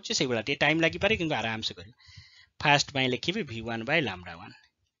भला करछि से भला टाइम लागि पारे किंतु आराम से करी fast pi लिखिबी v1 bye lambda 1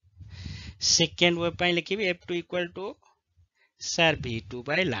 second wave pi लिखिबी f2 equal to sir v2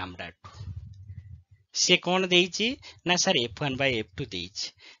 bye lambda 2 से कौन देइछि ना सर f1 बाय f2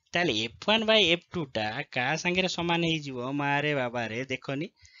 देइछि ताले f1 बाय f2 टा का संगे समान हे जिवो मारे बाबा रे देखोनी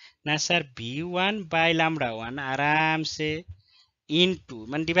ना सर v1 बाय लैम्बडा 1 आराम से इनटू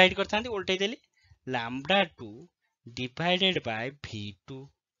मान डिवाइड करथांती उल्टे देली लैम्बडा 2 डिवाइडेड बाय v2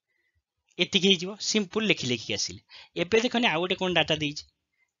 एतिक हे जिवो सिंपल लिखि लिखि आसिले एबे देखोनी आ गोटे कोन डाटा देइछि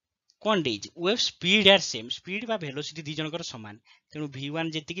कौन देइछि wave speed are same speed बा वेलोसिटी दी जनकर समान तेणु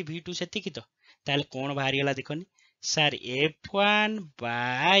v1 जेतिकी v2 सेतिकी तो ताले कोन बाहरी गला देखोनी sir f1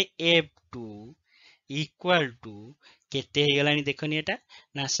 bye f2 equal to केते हे गलानी देखोनी एटा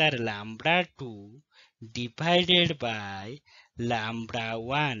ना sir lambda 2 divided by lambda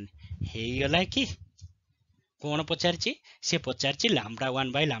 1 हे गला कि कौन पचारछि से पचारछि लैम्बडा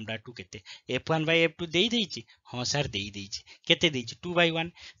 1 बाय लैम्बडा 2 केते f1 बाय f2 देई देइछि हां सर देई देइछि केते देइछि 2 बाय 1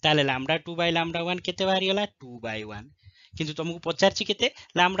 ताले लैम्बडा 2 बाय लैम्बडा 1 केते बाहरी गला 2 बाय 1 किंतु तुमको पचारछि केते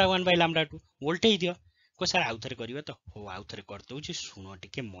लैम्बडा 1 बाय लैम्बडा 2 वोल्टेज दियो को सर आउथरे करिवे तो हो आउथरे कर दउछि सुनो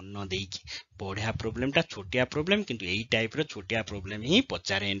टिके मन देइकी बढिया प्रॉब्लम टा छोटिया प्रॉब्लम किंतु एई टाइप रो छोटिया प्रॉब्लम ही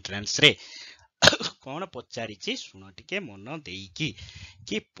पचारे एंट्रेंस रे कोन पचारिछि सुनो टिके मन देइकी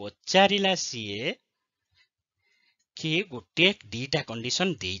कि पचारिला सिए कि गोटे दीटा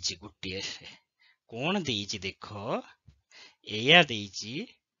कंडीशन देइछि गोटे कोन देइछि देखो एया देइछि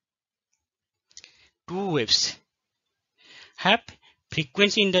two waves have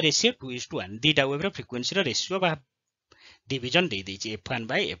frequency in the ratio 2:1 दीटा wave row frequency row ratio बा डिवीजन दे देइछि f1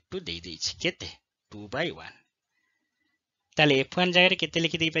 बाय f2 दे देइछि केते 2/1 ताले f1 जगह रे केते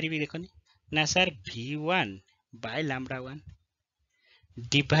लिखि देइ परिबी देखोनी ना sir v1 bye lambda 1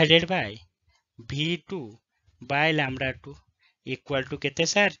 divided by v2 bye lambda 2 equal to केते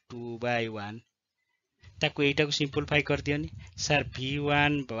सर 2/1 ताको एटा को सिंपलीफाई कर Deoni sir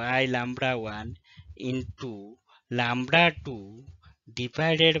v1 bye lambda 1 into lambda 2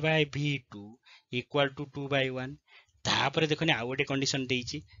 divided by v2 equal to 2/1 तापर देखोनी आ गोटे कंडीशन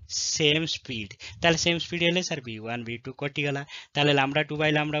देइछि सेम स्पीड ताले सेम स्पीड हेले सर v1 v2 कटि गला ताले lambda 2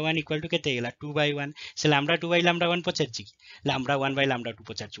 bye lambda 1 equal to केते गेला 2/1 से lambda 2 bye lambda 1 पचारछि lambda 1 bye lambda 2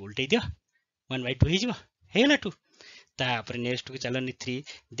 पचारछि उल्टे दियो 1/2 हे जिवो हेला 2 तापर नेक्स्ट को चलनी 3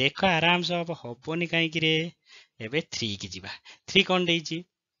 देखो आराम से हबोनी काई कि रे एबे 3 की जिबा 3 कोन देइछि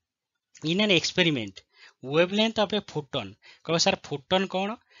in an experiment wavelength of a photon कहो सर फोटोन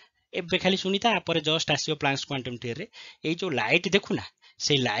कौन एबे खाली सुनीता पर जस्ट आसियो प्लांक्स क्वांटम थ्योरी ए जो लाइट देखुना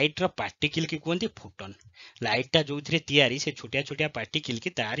से लाइट रो पार्टिकल की कहते फोटोन लाइट टा जो थरे तैयारी से छोटिया छोटिया पार्टिकल की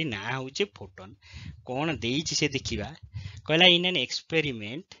तारी ना होचे फोटोन कौन देइछि से देखिबा कहला in an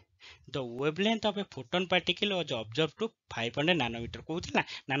experiment the wavelength of a photon particle was observe to 500 nanometre कहूतला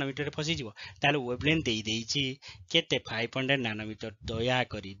nanometre रे फसी जिवो ताले वेवलेंथ देई देइछि केते 500 नैनोमीटर दया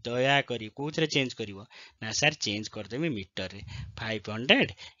करी कोथरे चेंज करिवो ना सर चेंज कर देबे मीटर रे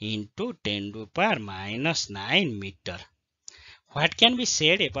 500 into 10 to power minus 9 meter what can be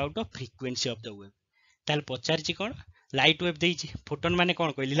said about the frequency of the wave ताले पचारछि कोन लाइट वेव देइछि फोटोन माने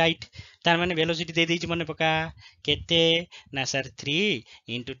कोन कहली लाइट तार माने वेलोसिटी दे देइछि मने पका केते ना sir 3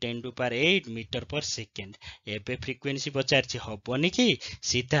 into 10 to power 8 metre पर सेकंड एबे फ्रीक्वेंसी पचारछि हबोनी कि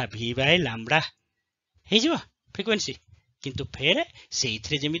सीधा v बाय लैम्बडा हे जिवो फ्रीक्वेंसी किंतु फेर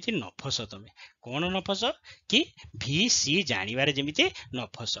सेइथरे जेमिति न फस तमे कोन न फस कि v c जानिबारे जेमिति न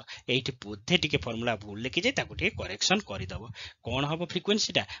फस एठी बुद्धे टिके फार्मूला भूल लेके जे ताको टिके करेक्शन करि दबो कोन हबो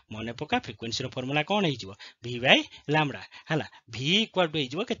फ्रीक्वेंसी टा मने पका फ्रीक्वेंसी रो फार्मूला कोन हे जिवो v बाय लैम्बडा हला v इक्वल टू हे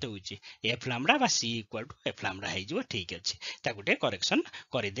जिवो केते होची f लैम्बडा बा c equal to f lambda हे जिवो ठीक अछि ताको टिके करेक्शन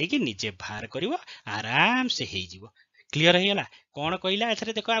करि देकी नीचे बाहर करिवो आराम से हे जिवो क्लियर है गला कौन कहला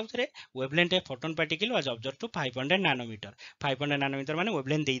एथरे देखो आउथरे wavelength a photon particle was observe to 500 nanometre 500 nanometre माने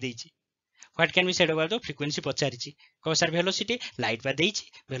वेवलेंथ देई देइछि what can be said about the frequency पचारिछि को सर वेलोसिटी लाइट बा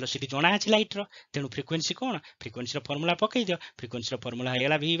देइछि वेलोसिटी जोना अछि लाइट रो तेनु फ्रीक्वेंसी कोन फ्रीक्वेंसी रो फार्मूला पकई दियो फ्रीक्वेंसी रो फार्मूला हे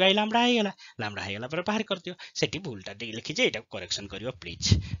गला v बाय लैम्बडा हे गला पर बाहर कर दियो सेठी भूलटा लिखि जे एटा करेक्शन करियो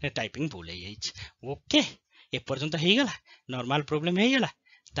प्लीज टाइपिंग भूल हे जाइछि ओके ए पर्यंत हे गला नॉर्मल प्रॉब्लम हे गला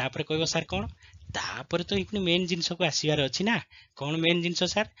तापर कहबो सर कोन तापर तो इपने मेन जिंस को आसीबार अछि ना कोन मेन जिंस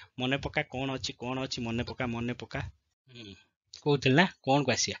सर मने पका कोन अछि मने पका कहउतल ना कोन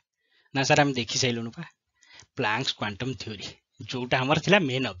को आसिया ना सर हम देखि सैलुनु पा प्लांक्स क्वांटम थ्योरी जोटा हमर थिला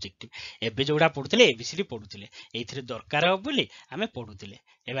मेन ऑब्जेक्टिव एबे जोड़ा पढुतले एबीसीडी पढुतले एथिरे दरकार हो बोली आमे पढुतले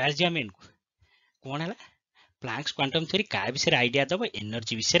एबे आज मेन को कोन हला प्लांक्स क्वांटम थ्योरी का विषय आइडिया दबो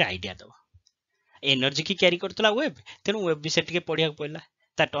एनर्जी विषय आइडिया दबो एनर्जी की कैरी करतला वेब तेनु वेब विषय टिके पढिया पड़ला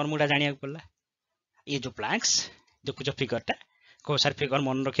ता टर्म गुडा जानिया पड़ला ये जो प्लांक्स देखु जो फिगरटा को सार फिगर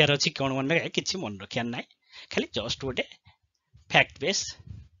मन रखियार अछि कोन मन रखे किछि मन रखियार नै खाली जस्ट गोटे फैक्ट बेस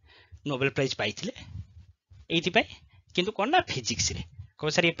नोबेल प्राइज पाइथिले एथि पाई किंतु कोन ना फिजिक्स रे को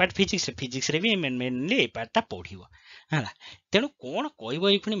सार ए पार्ट फिजिक्स रे भी मेनली ए पार्टटा पढिबो हाला तेनु कोन कहइबो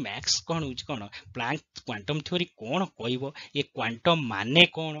ए पुनी मैथ्स कोन होछि कोन प्लांक क्वांटम थ्योरी कोन कहइबो ए क्वांटम माने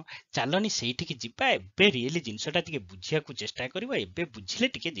कोन चालनी सेठी की जिबा एबे रियली जिंसटा टिके बुझिया को चेष्टा करबो एबे बुझिले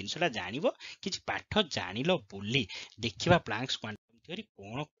टिके जिंसटा जानिबो किछि पाठ जानिलो बोली देखिबा प्लांक्स क्वांटम थ्योरी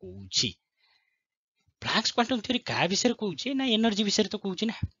कोन कहउछि प्लांक्स क्वांटम थ्योरी का विषय कहउछि ना एनर्जी विषय तो कहउछि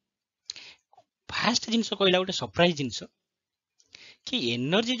ना फास्ट जिंस कहला गोटे सरप्राइज जिंस कि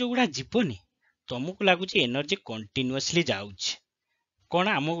एनर्जी जो गुडा जीवनी तुमको लगुच एनर्जी कंटिन्यूअसली जाउछ कोन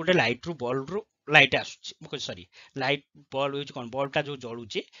आम गोटे लाइट रु बल्ब रु लाइट आसुची सॉरी लाइट बल्ब होची कोन बल्बटा जो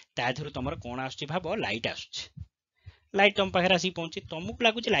जळुची ता धरु तमर कोन आसुची भाबो लाइट आसुची लाइट तुम पाखरे आसी पहुंची तुमको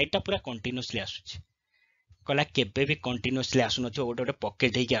लगुच लाइटटा पूरा कंटिन्यूअसली आसुची कला केबे भी कंटिन्यूअसली आसु नथियो गोटे गोटे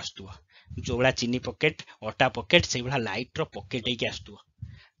पॉकेट हेकी आस्तुवा जोला चीनी पॉकेट अटा पॉकेट से बला लाइट रो पॉकेट हेकी आस्तुवा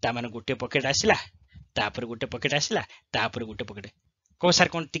ता माने गोटे पॉकेट आसिला तापर गोटे पॉकेट आसिला तापर गोटे पॉकेट को सर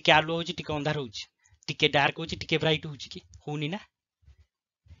कोन टिके आलो होची टिके अंधार होची टिके डार्क होची टिके ब्राइट होची कि होनी ना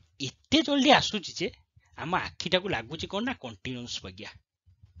एते जल्दी आसुची जे आम आखिटा को लागुची कोन ना कंटिन्यूअस बगिया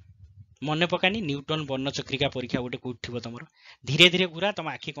मने पकानी न्यूटन वर्ण चक्रिका परीक्षा गोटे कोठिबो तमरो धीरे धीरे गुरा तम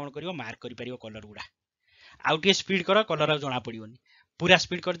आखि कोन करिवो मार्क करि परिवो कलर गुडा आउटे स्पीड करो कलर जना पड़ियोनी पूरा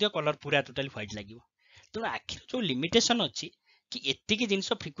स्पीड कर दियो कलर पूरा टोटली व्हाइट लागिवो तो आखि जो लिमिटेशन अछि कि एत्ती की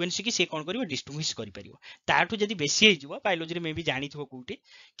जिंस फ्रिक्वेंसी की से कोन करिवो डिस्टिंग्विश करि परिवो ताठू जदी बेसी हे जिवो बायोलॉजी रे मे भी जानिथो कोउटी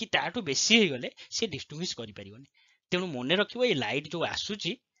कि ताठू बेसी हे गले से डिस्टिंग्विश करि परिवोनी तेनु मने रखिवो ए लाइट जो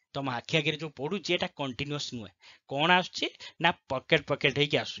आसुची तम आखि आगे जो पडुची एटा कंटीन्यूअस नुए कोन आसुची ना पॉकेट पॉकेट हे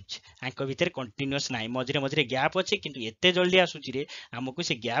कि आसुची आंको भीतर कंटीन्यूअस नाइ मझिरे मझिरे गैप अछि किंतु एते जल्दी आसुची रे हमकु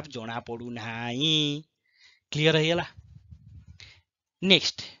से गैप जणा पडु नाही क्लियर हे गेला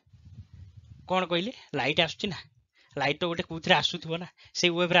नेक्स्ट कोन कहले लाइट आसुची ना लाइट तो गोटे कोथरे आसुथबो ना से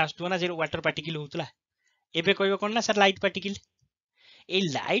वेव रे आसुथबो ना जे वाटर पार्टिकल होतला एबे कहबो कोन ना sir light particle A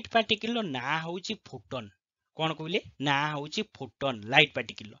light particle रो ना होउची फोटोन कोन कहले ना होउची फोटोन लाइट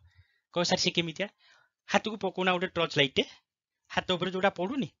पार्टिकल को सर से केमितिया हाथ को पकोना गोटे टर्च लाइट हाथ ऊपर जोटा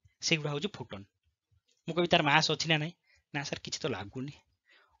पडुनी से गुडा होउची फोटोन मु कहबी तार मास अछि ना नै ना सर किछ तो लागुनी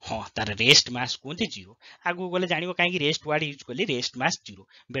हाँ तार रेस्ट मास कहते जीरो आगु गले जानिबो काहे कि रेस्ट वर्ड यूज करली रेस्ट मास जीरो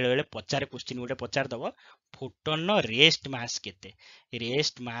बेले बेले पचारे क्वेश्चन गोटे पचार दबो फोटोन नो रेस्ट मास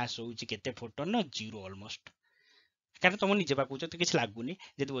केते फोटोन नो जीरो ऑलमोस्ट कारण तुम निजे बा कहूछ तो किछ लागुनी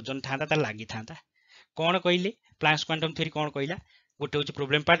जदि वजन थांता तार लागि थांता कोन कहले प्लांक्स क्वांटम थ्योरी कोन कहला गोटे होची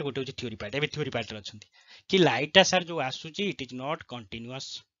प्रॉब्लम पार्ट गोटे होची थ्योरी पार्ट एबे थ्योरी पार्ट रे अछंती कि लाइट ता सर जो आसुची it is not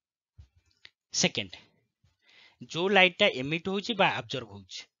continuous second जो लाइट ता एमिट होची बा ऑब्जर्व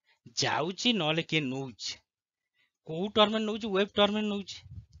होची जाउची नले के नउची को टर्म नउची वेव टर्म नउची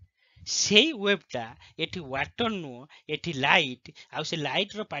सेई वेवटा एठी वाटर नो एठी लाइट आ से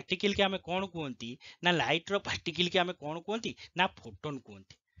लाइट रो पार्टिकल के हमें कोन कहंती ना लाइट रो पार्टिकल के हमें कोन कहंती ना फोटोन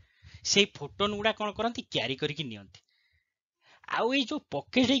कहंती सेई फोटोन गुडा कोन करंती क्यारी करिकि नियंती आउ ए जो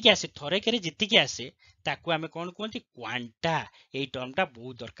पॉकेट हे के आसे थरे करे जति के आसे ताकू हमें कोन कहंती क्वांटा ए टर्मटा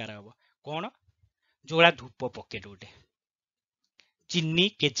बहुत दरकार हबो कोन जोला धूप पॉकेट उठे चिन्नी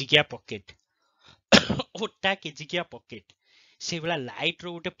केजिकिया पॉकेट ओटा केजिकिया पॉकेट से वाला लाइट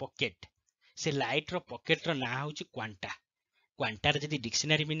रो गोटे पॉकेट से लाइट रो पॉकेट रो ना होची क्वांटा क्वांटा रे जदी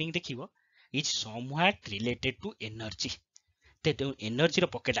dictionary meaning देखिबो is somewhat related to energy ते एनर्जी रो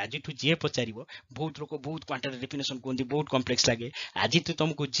पॉकेट आज तू जे पचारिबो बहुत लोक बहुत क्वांटा डेफिनेशन कोंदी बहुत कॉम्प्लेक्स लागे आज तू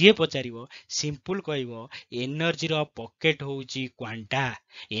तुमको जे पचारिबो सिंपल कहइबो एनर्जी रो पॉकेट होउची क्वांटा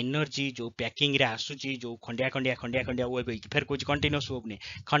एनर्जी जो पैकिंग रे आसुची जो खंडिया खंडिया खंडिया खंडिया वेव होई फिर कोच कंटीन्यूअस होबने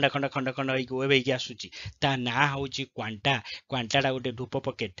खंडा खंडा खंडा खंडा होई वेव होई आसुची ता ना होउची क्वांटा क्वांटाडा गोटे धूप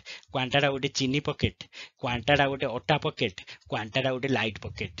पॉकेट क्वांटाडा गोटे चीनी पॉकेट क्वांटाडा गोटे अटा पॉकेट क्वांटाडा गोटे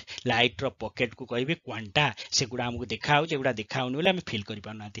लाइट रो पॉकेट को कहबे क्वांटा से गुडा हमको देखा हो जेगुडा खाउनी बोले हमें फील करि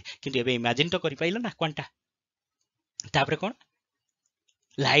पाउनाती किंतु एबे इमेजिन तो करि पाइलो ना क्वांटा तापरे कोन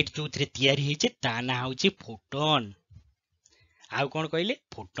लाइट जो थरे तयारी हेचे ता ना होची फोटोन आउ कोन कहले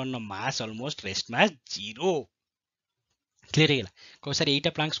फोटोन नो मास almost rest mass zero clear हेला को सर एटा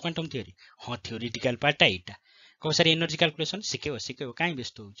प्लांक्स क्वांटम थ्योरी हां थ्योरेटिकल पार्ट एटा कहो सर एनर्जी कैलकुलेशन शिखेव शिखेव कहीं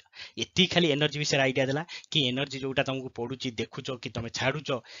व्यस्त हो एति खाली एनर्जी विषय आइडिया देला कि एनर्जी जोटा तुमको पड़ुची देखुच कि तुम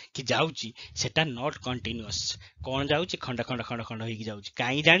छाड़ुच कि जाऊँगी सेटा नॉट कंटिन्यूअस कौन जाऊँगी खंड खंड खंड खंड होगी जाऊँगी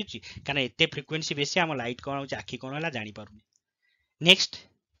कहीं जानुची कारण एते फ्रिक्वेंसी बेसी आम लाइट कौन हो आखि कौन है जानी पारुनी नेक्स्ट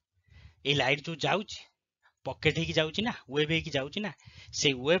ये लाइट जो जाऊँगी पकेट होगी जाऊँगी ना वेब होगी जाऊँगी ना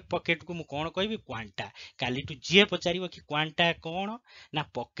से वेब पकेट को मु कौन कहबी क्वांटा काली टू जी पचार कि क्वांटा कौन ना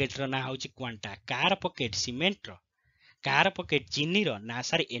पकेट रो ना हूँ क्वांटा कार पकेट सीमेंट रो कार पकेट चीनी रो ना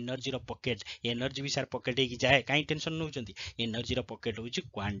सार एनर्जी रो पकेट एनर्जी भी सार पकेट होगी जाए कहीं टेंशन नौ एनर्जी रो पकेट हूँ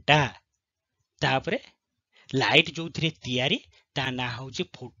क्वांटा तापरे लाइट जो तैयारी ता ना हूँ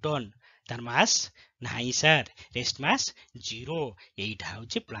फोटोन तार मास नहीं सार रेस्ट मास 0 एटा हूँ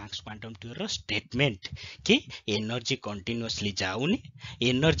प्लांक्स क्वांटम थ्योरी स्टेटमेंट कि एनर्जी कंटिन्यूअसली जाऊनी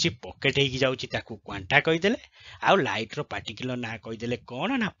एनर्जी पकेट होगी जाऊँगी ताकू क्वांटा कहीदेले आउ लाइट रो पार्टिकुलर ना कहीदेले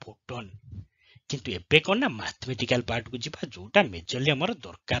कौन ना फोटोन किंतु एबे कौन ना मैथमेटिकल पार्ट को जीवा जोटा मेजरली हमर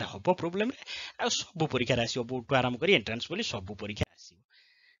दरकार हबो प्रॉब्लम रे आ सब परीक्षा आसीबो बोर्ड आराम करी एंट्रेंस बोली सब परीक्षा आसीबो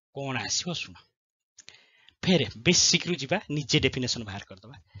कौन आसीबो सुन फेर बेसिक रु जीवा निजे डेफिनेशन बाहर कर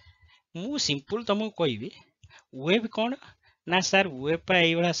दबा मु सिंपल तुमको कहबी वेब कौन ना सर वेब पा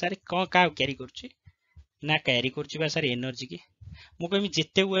एइबला सर कौन का कैरी करछि ना कैरी करछि बा सर एनर्जी की मु कहबी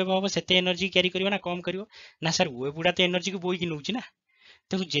जेते वेब हबो सेते एनर्जी कैरी करियो ना कम करियो ना सर वेब गुडा ते एनर्जी को बोई कि नउछि ना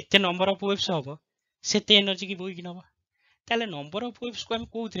तेणु जेते नंबर ऑफ वेव्स हबो सेते एनर्जी की बोई कि नबो ताले नंबर ऑफ वेव्स को हम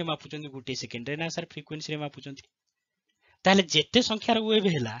कोउथरे मापुचंदी गोटे सेकेंड रे ना सर फ्रीक्वेंसी रे मापुचंदी ताले जेते संख्यार वेव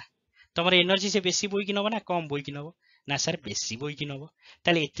हैला तमर एनर्जी से बेसी बोई कि नबो ना कम बोई कि नबो ना सर बेसी बोई कि नबो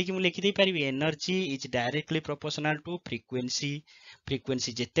ताले एति कि मु लिखि दे पारिबी energy is directly proportional to frequency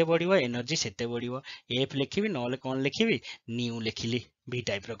frequency जेते बढ़िबो एनर्जी सेते बढ़िबो एफ लिखिबी नले कोन लिखिबी न्यू लिखिली बी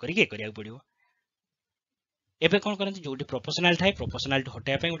टाइप रो करिके करिया पड़िबो एबे कोन करंती जोटी प्रोपोर्शनल थाए प्रोपोर्शनल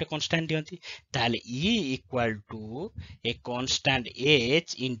हटाया पे गोटे कांस्टेंट दियंती ताले E equal to a constant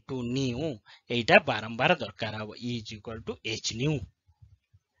h into new एटा बारंबार दरकार हबो E is equal to h new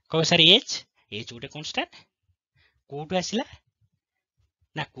को सर h गोटे कांस्टेंट कोटू आसिला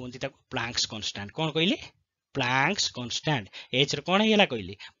ना कोंती ताको प्लांक्स कांस्टेंट कोन कहली प्लांक्स कांस्टेंट h रो कोन हेला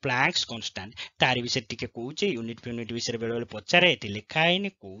कहली प्लांक्स कांस्टेंट तारि विषय टिके कहूचे यूनिट विषय बेले बेले पचारे एति लिखा हैनी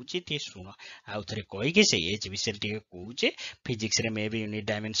कहूचे ती सुन आउ थरे कहि के से h विषय टिके कहूचे फिजिक्स रे मे बी यूनिट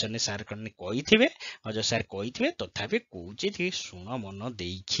डायमेंशन ने सर करने कहिथिबे अज सर कहिथिबे तथापि कहूचे ती सुन मन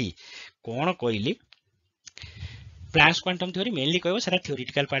देखि कोन कहली प्लांक्स क्वांटम थ्योरी मेनली कहबो सारा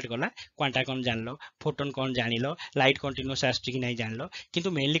थ्योरेटिकल पार्ट गला क्वांटा कोन जानलो फोटोन कोन जानिलो लाइट कंटीन्यूअस आछि कि नै जानलो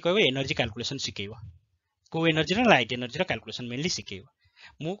किंतु मेनली कहबो एनर्जी कैलकुलेशन सिखेइबो को एनर्जी रो लाइट एनर्जी रो कैलकुलेशन मेनली सिखेइबो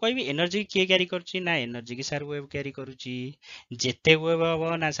मु कहबी एनर्जी के कैरी करछि ना एनर्जी की सर वेव कैरी करूछि जेते वेव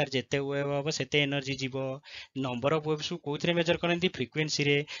हबो ना सर जेते वेव हबो सेते एनर्जी जीवो नंबर ऑफ वेव्स को कोथरे मेजर करंती फ्रीक्वेंसी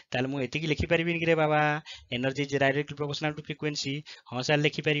रे ताल मु एति की लिखि परिबिन कि रे बाबा energy is directly proportional to frequency हां सर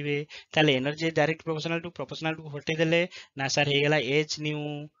लिखि परिबे ताल energy is direct proportional to हटे देले ना सर हे गेला h new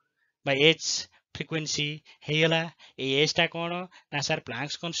bye h frequency हे गेला ए h टा कोन ना सर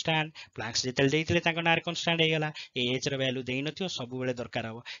प्लांक्स प्लांक्स जेतल देइथिले ताको नार कांस्टेंट हे गेला ए h रो वैल्यू देइ नथियो सब बेले दरकार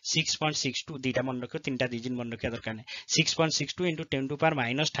हबो 6.62 दीटा मन रखियो तीनटा डिजिट मन रखिया दरकार नै 6.62 into 10 to power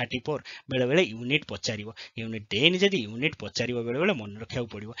 -34 बेले बेले यूनिट पचारिबो यूनिट देनि जदी यूनिट पचारिबो बेले बेले मन रखिया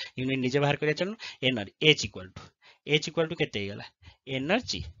पड़िबो यूनिट निजे बाहर करिया चलो एनर्जी h इक्वल टू केते हे गेला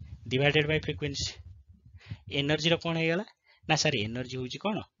energy divided by frequency energy रो कोन हे गेला ना सर एनर्जी होची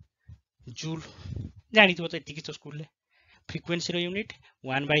कोन जूल जानी तो एतिकी तो school frequency row unit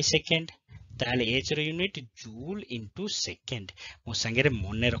 1 by second ताले h रो यूनिट जूल इनटू सेकेंड मो संगे रे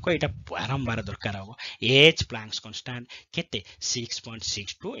मने रखो एटा बारंबार दरकार हो h प्लांक्स कांस्टेंट केते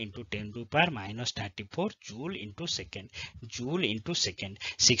 6.62 into 10 to power -34 joule into second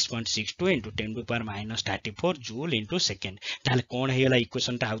 6.62 into 10 to power -34 joule into second ताले कोन हेला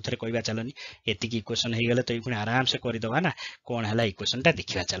इक्वेशन ता आउथरे कहबा चलनी एतिकी इक्वेशन हे गेले तो इपुनी आराम से करि दबा ना कोन हेला इक्वेशन ता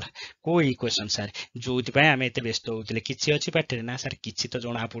देखिबा चला को इक्वेशन सर जोति पय हमें एते व्यस्त होतिले किछि अछि पाठरे ना सर किछि तो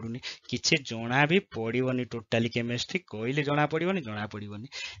जणा पडुनी किछि जणा भी पड़िबनी टोटाली केमिस्ट्री कहले जणा पड़िबनी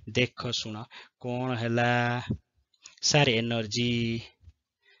देख सुन कोन हैला सर एनर्जी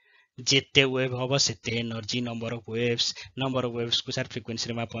जेते वेव हबो सेते एनर्जी नंबर ऑफ वेव्स को सर फ्रीक्वेंसी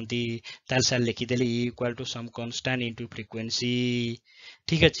रे मापंती ताल सर लिखि देली equal to some constant into frequency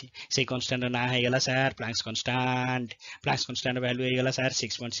ठीक अछि से कांस्टेंट ना हे गेला सर प्लांक्स कांस्टेंट वैल्यू हे गेला sir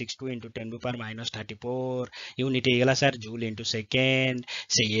 6.62 into 10 to power -34 unit हे गेला सर जूल इनटू सेकेंड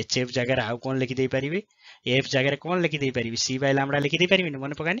से hf जगह आउ कोन लिखि दे परिबे f जगह कोन लिखि दे परिबे c बाय लैम्डा लिखि दे परिबे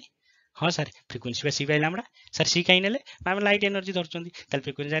मन पकानी हाँ सर फ्रिक्वेंसी सी बाय लैम्बडा सर सी कहीं नेले आम लाइट एनर्जी धरछंती ताल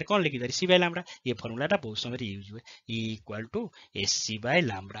फ्रिक्वेंसी रे कोन लिखि दारी सी बाय लैम्बडा ये फार्मूलाटा बहुत समय यूज हुए E equal to SC bye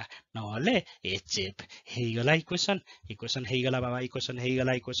lambda नहले एचएफ हे गला इक्वेशन हे गला बाबा इक्वेशन हे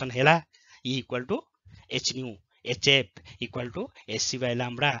गला equation Hella E equal to H new HF equal to SC bye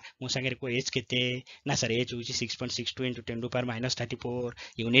lambda मो संगे को एच केते ना सर एच होची 6.62 into 10 to the power minus 34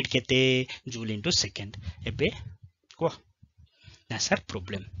 unit केते जूल इनटू सेकंड एबे को ना सर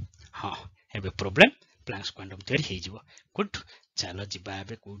प्रॉब्लम हाँ एबे प्रॉब्लम प्लांक्स क्वांटम थ्योरी हे जिवो गुड चलो जिबा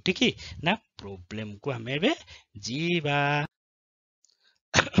एबे कोठी की ना प्रॉब्लम को हमें एबे जीवा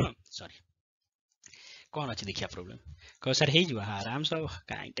सॉरी कौन अछि देखिया प्रॉब्लम को सर हे जिवो आराम से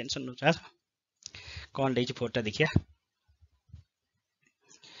काई टेंशन न छ कौन देछि फोटो देखिया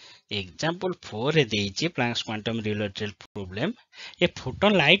एग्जांपल 4 रे देछि Planck's quantum related problem a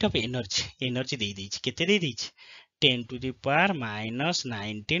photon light of energy दे देछि केते दे देछि 10 to the power minus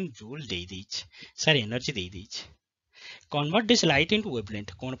 19 joule दे देछि सर एनर्जी दे देछि convert this light into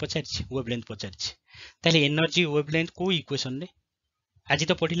wavelength cone पचारछि wavelength पचारछि ताले एनर्जी वेवलेंथ को इक्वेशन ने आज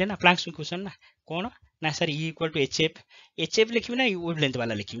तो पढ़िले ना प्लांक्स इक्वेशन ना कोन ना sir E equal to HF लिखिबि ना वेवलेंथ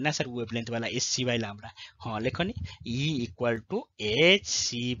वाला लिखिबि ना सर वेवलेंथ वाला एचसी बाय लैम्बडा हां लेखनी E equal to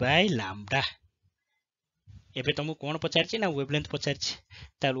HC bye lambda एबे तुमको कोन पचारछि ना वेवलेंथ पचारछि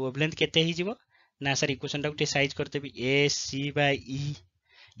ताल वेवलेंथ केते हि जिवो ना सर इक्वेशन टाउटे साइज करते भी एसी बाय ई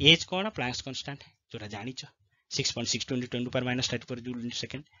एच कोन प्लांक्स कांस्टेंट जोरा जानि छ 6.62 into 10 to the power minus 34 joule in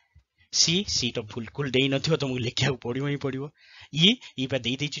second सी तो बिल्कुल देई नथियो तुमको लिखिया पड़िबो ही पड़िबो ई बा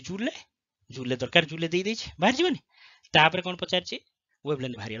देई देछि जूल दरकार जूल देई देछि बाहर जीवनी तापर कोन पचारछि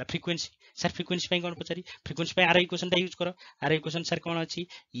वेवलेंथ बाहरिला फ्रीक्वेंसी सर फ्रीक्वेंसी पे कोन पचारि फ्रीक्वेंसी पे आर इक्वेशन टा यूज करो आर इक्वेशन सर कोन अछि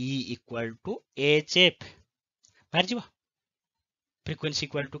E इक्वल टू एचएफ बाहर जीवो फ्रीक्वेंसी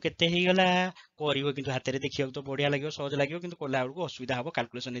इक्वल टू केते हे गला करिवो किंतु हाथ रे देखियो तो बढ़िया लागियो सहज लागियो किंतु कोला बेलको असुविधा हबो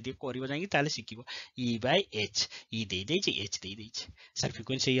कैलकुलेशन यदि करिवो जाई ताले सिकिवो E बाय H E दे देछि H दे देछि सर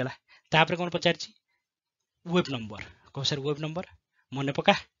फ्रीक्वेंसी हे गला तापर कोन पचारछि वेव नंबर को सर वेव नंबर मने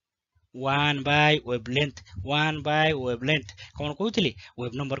पका 1 by wavelength कौन कहउथिली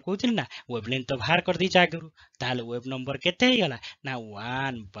वेव नंबर कहउथिली ना वेवलेंथ तो बाहर कर दी जागरु ताले वेव नंबर केते हे गला ना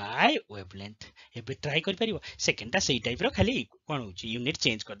 1 by wavelength एबे ट्राई कर परिबो सेकंड ता सेही टाइप रो खाली कोन होची यूनिट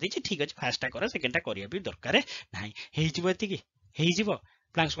चेंज कर दी ठीक अछि फास्ट ता करो सेकंड ता करिया भी दरकार नाही हे जिवो एतिकी हे जिवो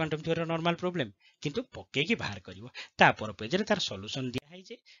Planck's quantum theory normal problem किंतु पक्के की बाहर करिवो तापर पेज रे तार सॉल्यूशन दिया है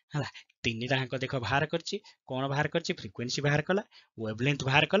जे हला तीन रांक देखो बाहर करछि कोन बाहर करछि फ्रीक्वेंसी बाहर कला वेवलेंथ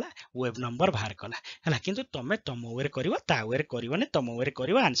बाहर कला वेव नंबर बाहर कला हला किंतु तमे तम वे करिवो ता वे करिवो ने तम वे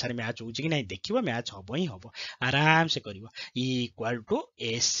करिवो आंसर मैच होउछि कि नै देखिवो मैच हबो ही हबो आराम से करिवो E equal to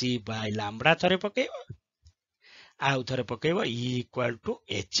AC bye lambda थरे पकेइबो आउ थरे पकेइबो E इक्वल टू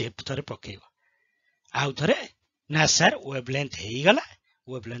एचएफ थरे पकेइबो आउ थरे ना सर वेवलेंथ हेई गला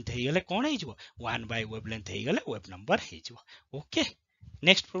वेवलेंथ हेई गले कोन हेई जिवो 1 बाय वेवलेंथ हेई गले वेव नंबर हेई जिवो ओके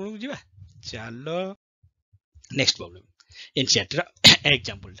नेक्स्ट प्रॉब्लम जिवा चलो नेक्स्ट प्रॉब्लम Ncert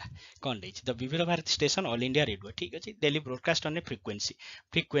एग्जांपल दा कोन देछि द विभिन्न Bharat station all India radio ठीक अछि डेली ब्रॉडकास्ट ऑन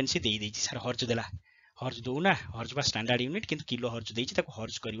फ्रीक्वेंसी देई देछि सर हर्ज देला हर्ज दो ना हर्ज बा स्टैंडर्ड यूनिट किंतु किलो हर्ज देछि ताको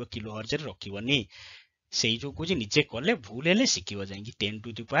हर्ज करिवो किलो हर्ज रे रखिवोनी सेई जो कुछ निजे कले भूल हेले सिकिवो जाएंगी 10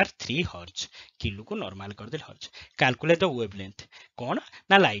 to the power 3 हर्ज किलो को नॉर्मल कर देल हर्ज कैलकुलेट द वेवलेंथ कोन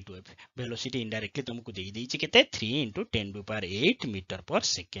ना लाइट वेव वेलोसिटी इनडायरेक्टली तुमको देई देछि केते 3 into 10 to the power 8 metre पर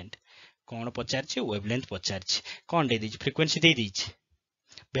सेकंड कोन पचारछि वेवलेंथ पचारछि कोन दे देछि फ्रीक्वेंसी दे देछि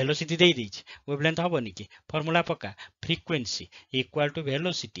वेलोसिटी दे देछि वेवलेंथ हबोनी कि फार्मूला पक्का frequency equal to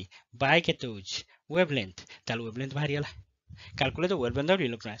velocity bye केते होछि वेवलेंथ ताल wavelength बाहरियाला calculate the wavelength of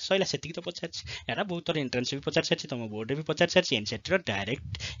electron सइला सेतिक तो पचारछि एरा बहुत तर एंट्रेंस भी पचारछि तम बोर्ड भी पचारछि Ncert रो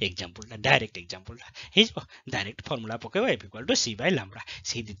डायरेक्ट एग्जांपल हे जो direct formula पकेबो F equal to C bye lambda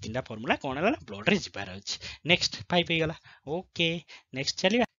से दी तीनटा फार्मूला कोन हला ब्लड रे जिबार अछि नेक्स्ट 5 पे गला ओके नेक्स्ट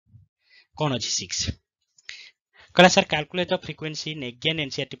चलिबा कोन अछि 6 कला sir calculate the frequency again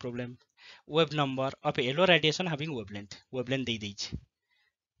Ncert problem wave number of yellow radiation having wavelength दे देछि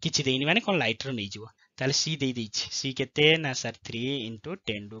किछि देइनी माने कोन लाइट रो नै जिवो ताले सी दे देछि सी केते ना sir 3 into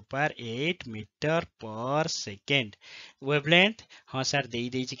 10 to the power 8 metre पर सेकंड वेवलेंथ हां सर दे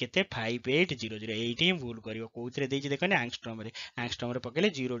देछि केते 5800 एटी भूल करिवो कोउतरे देछि देखनी एंगस्ट्रॉम रे पकेले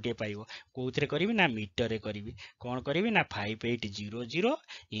 0 टे पाइबो कोउतरे करिवि ना मीटर रे करिवि कोन करिवि ना 5800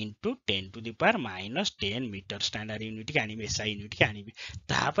 into 10 to the power minus 10 metre standard unit के आनिबे एसआई यूनिट के आनिबे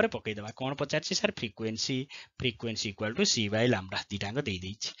तापर पकै देबा कोन पचारछि sir frequency equal to C bye lambda दिटांग दे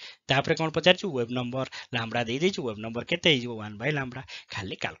देछि तापर कोन पचारछि वेव नंबर लैम्बडा दे देछि वेव नंबर केते हे जो 1 बाय लैम्बडा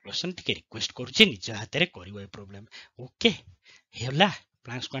खाली कैलकुलेशन टिके रिक्वेस्ट करूछि निज हाथ रे करिवो a problem okay Hella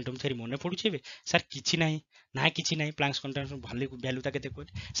ପ୍ଲାଙ୍କ୍ସ quantum ଥ୍योरी ମନେ ପଡୁଛି ଏବେ ସାର୍ କିଛି ନାହିଁ ନା କିଛି ନାହିଁ ପ୍ଲାଙ୍କ୍ସ କ୍ୱାଣ୍ଟମ୍ ଭ୍ୟାଲୁ ତା କେତେ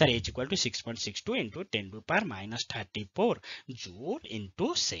କହିଲେ ସାର୍ h = 6.62 × 10⁻34 ଜୁଲ୍ ଇନଟୁ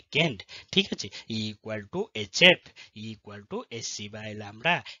ସେକେଣ୍ଡ ଠିକ ଅଛି = hf = ac/λ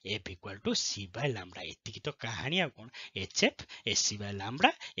f = c/λ ଏତିକି ତ କାହାଣୀ ଆଉ କଣ hf ac/λ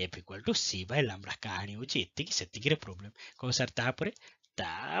f = c/λ କାହାଣୀ ହଉଛି ଏତିକି ସେତିକିରେ ପ୍ରୋବ୍ଲେମ କହ ସାର୍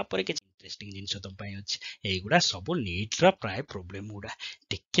ତାପରେ କିଛି ଇଣ୍ଟରେଷ୍ଟିଂ ଜିନିଷ ତମ ପାଇଁ ଅଛି এইগুড়া ସବୁ NEET ର ପ୍ରାୟ ପ୍ରୋବ୍ଲେମ ଗୁଡା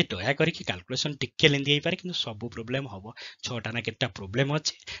ଟିକେ ଦୟା କରିକି କ୍ୟାଲକୁଲେସନ ଟିକେ ଲେନ୍ଦି ହେଇପାରେ କିନ୍ତୁ ସବୁ ପ୍ରୋବ୍ଲେମ ହବ 6ଟା ନା କେତେଟା ପ୍ରୋବ୍ଲେମ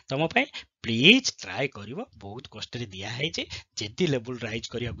ଅଛି ତମ ପାଇଁ ପ୍ଲିଜ ଟ୍ରାଏ କରିବ ବହୁତ କଷ୍ଟରେ ଦିଆ ହେଇଛି ଯଦି ଲେବୁଲ ରାଇଜ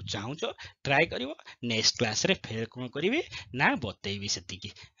କରିବାକୁ ଚାହୁଁଛ ଟ୍ରାଏ କରିବ ନେକ୍ସଟ କ୍ଲାସ ରେ ଫେର କଣ କରିବି ନା ବତେଇବି ସେତିକି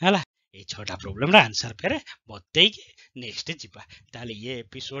ହେଲା এই 6ଟା ପ୍ରୋବ୍ଲେମ ର ଆନ୍ସର ଫେରେ ବତେଇକି ନେକ୍ସଟ ଯିବା ତାହେଲେ ଇଏ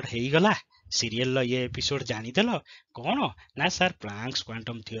ଏପିସୋଡ ହେଇଗଲା ସିରିଏଲ ର ଇଏ ଏପିସୋଡ ଜାଣିଦେଲ କଣ ନା ସାର୍ ପ୍ଲାଙ୍କ୍ସ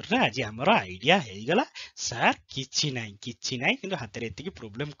କ୍ୱାଣ୍ଟମ ଥିଓରୀ ରେ ଆଜି ଆମର ଆଇଡିଆ ହେଇଗଲା ସାର୍ କିଛି ନାହିଁ କିନ୍ତୁ ହାତରେ ଏତିକି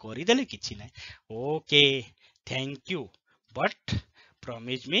ପ୍ରୋବ୍ଲେମ କରିଦେଲେ କିଛି ନାହିଁ okay thank you but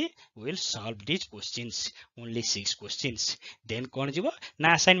promise me will solve these questions only 6 questions then କଣ ଯିବ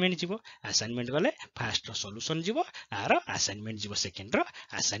ନା assignment ଯିବ assignment ଗଲେ first ର solution ଯିବ ଆର assignment ଯିବ second ର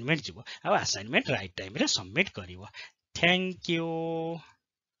assignment ଯିବ ଆଉ assignment right time ରେ submit କରିବ thank you